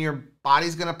 but then your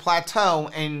body's going to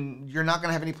plateau and you're not going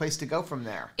to have any place to go from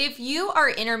there. If you are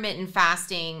intermittent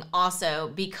fasting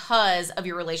also because of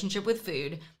your relationship with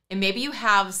food, and maybe you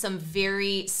have some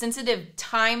very sensitive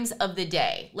times of the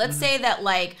day. Let's say that,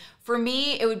 like, for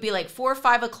me, it would be like 4 or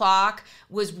 5 o'clock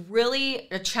was really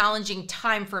a challenging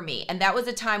time for me. And that was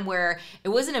a time where it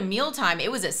wasn't a meal time, it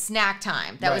was a snack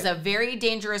time. That was a very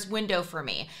dangerous window for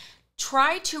me.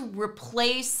 Try to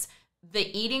replace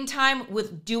the eating time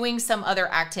with doing some other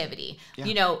activity. Yeah.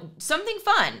 You know, something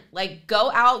fun, like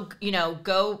go out, you know,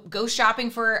 go shopping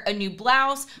for a new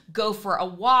blouse, go for a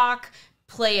walk,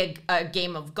 play a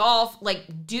game of golf, like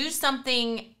do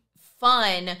something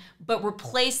fun, but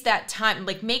replace that time,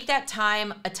 like make that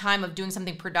time a time of doing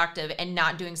something productive and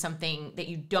not doing something that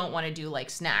you don't want to do, like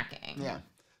snacking. Yeah.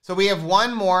 So we have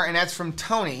one more, and that's from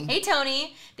Tony. Hey,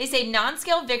 Tony. They say,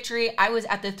 non-scale victory. I was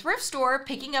at the thrift store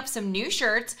picking up some new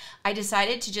shirts. I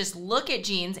decided to just look at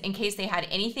jeans in case they had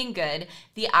anything good.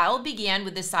 The aisle began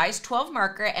with the size 12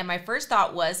 marker, and my first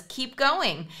thought was, keep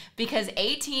going, because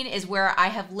 18 is where I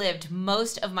have lived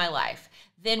most of my life.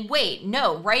 Then wait,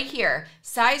 no, right here.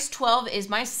 Size 12 is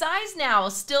my size now.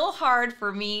 Still hard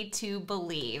for me to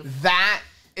believe. That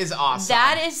is awesome.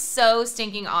 That is so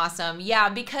stinking awesome. Yeah,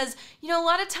 because, you know, a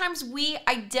lot of times we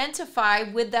identify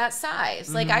with that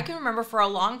size. Like I can remember for a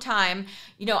long time,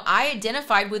 you know, I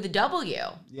identified with a W.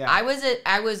 Yeah.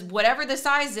 I was whatever the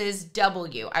size is,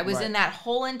 W. I was Right. in that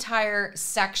whole entire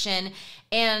section,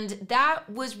 and that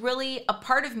was really a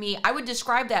part of me. I would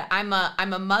describe that I'm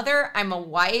a mother, I'm a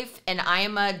wife, and I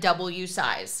am a W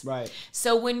size. Right.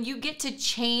 So when you get to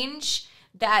change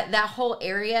that whole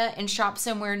area and shop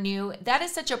somewhere new, that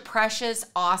is such a precious,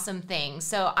 awesome thing.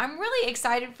 So I'm really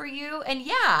excited for you, and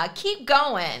yeah, keep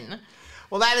going.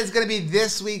 Well, that is going to be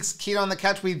this week's Keto on the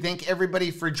Couch. We thank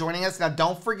everybody for joining us. Now,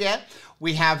 don't forget,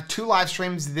 we have 2 live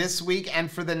streams this week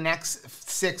and for the next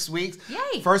 6 weeks.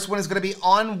 Yay. First one is going to be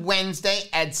on Wednesday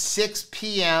at 6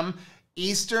 p.m.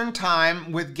 Eastern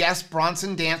Time with guest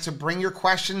Bronson Dance. So bring your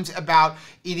questions about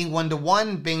eating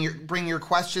 1-to-1. Bring your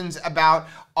questions about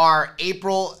our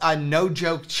April No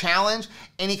Joke Challenge.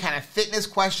 Any kind of fitness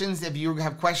questions. If you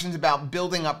have questions about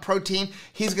building up protein,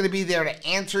 he's going to be there to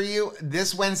answer you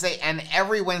this Wednesday and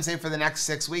every Wednesday for the next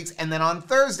 6 weeks. And then on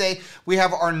Thursday, we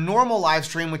have our normal live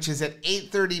stream, which is at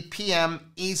 8:30 p.m.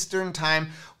 Eastern Time,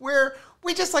 where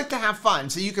we just like to have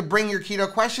fun. So you could bring your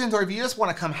keto questions, or if you just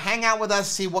want to come hang out with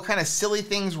us, see what kind of silly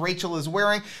things Rachel is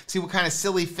wearing, see what kind of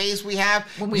silly face we have.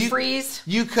 When we freeze.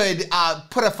 You could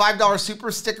put a $5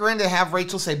 super sticker in to have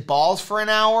Rachel say balls for an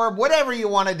hour, whatever you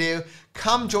want to do.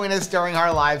 Come join us during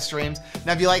our live streams.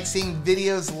 Now, if you like seeing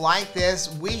videos like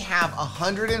this, we have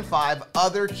 105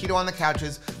 other Keto on the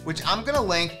Couches, which I'm going to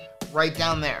link right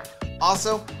down there.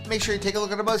 Also, make sure you take a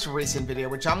look at the most recent video,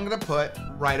 which I'm going to put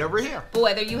right over here. But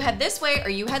whether you head this way or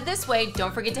you head this way,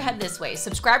 don't forget to head this way.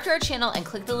 Subscribe to our channel and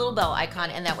click the little bell icon,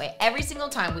 and that way every single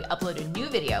time we upload a new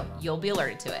video, you'll be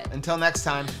alerted to it. Until next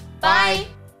time, Bye.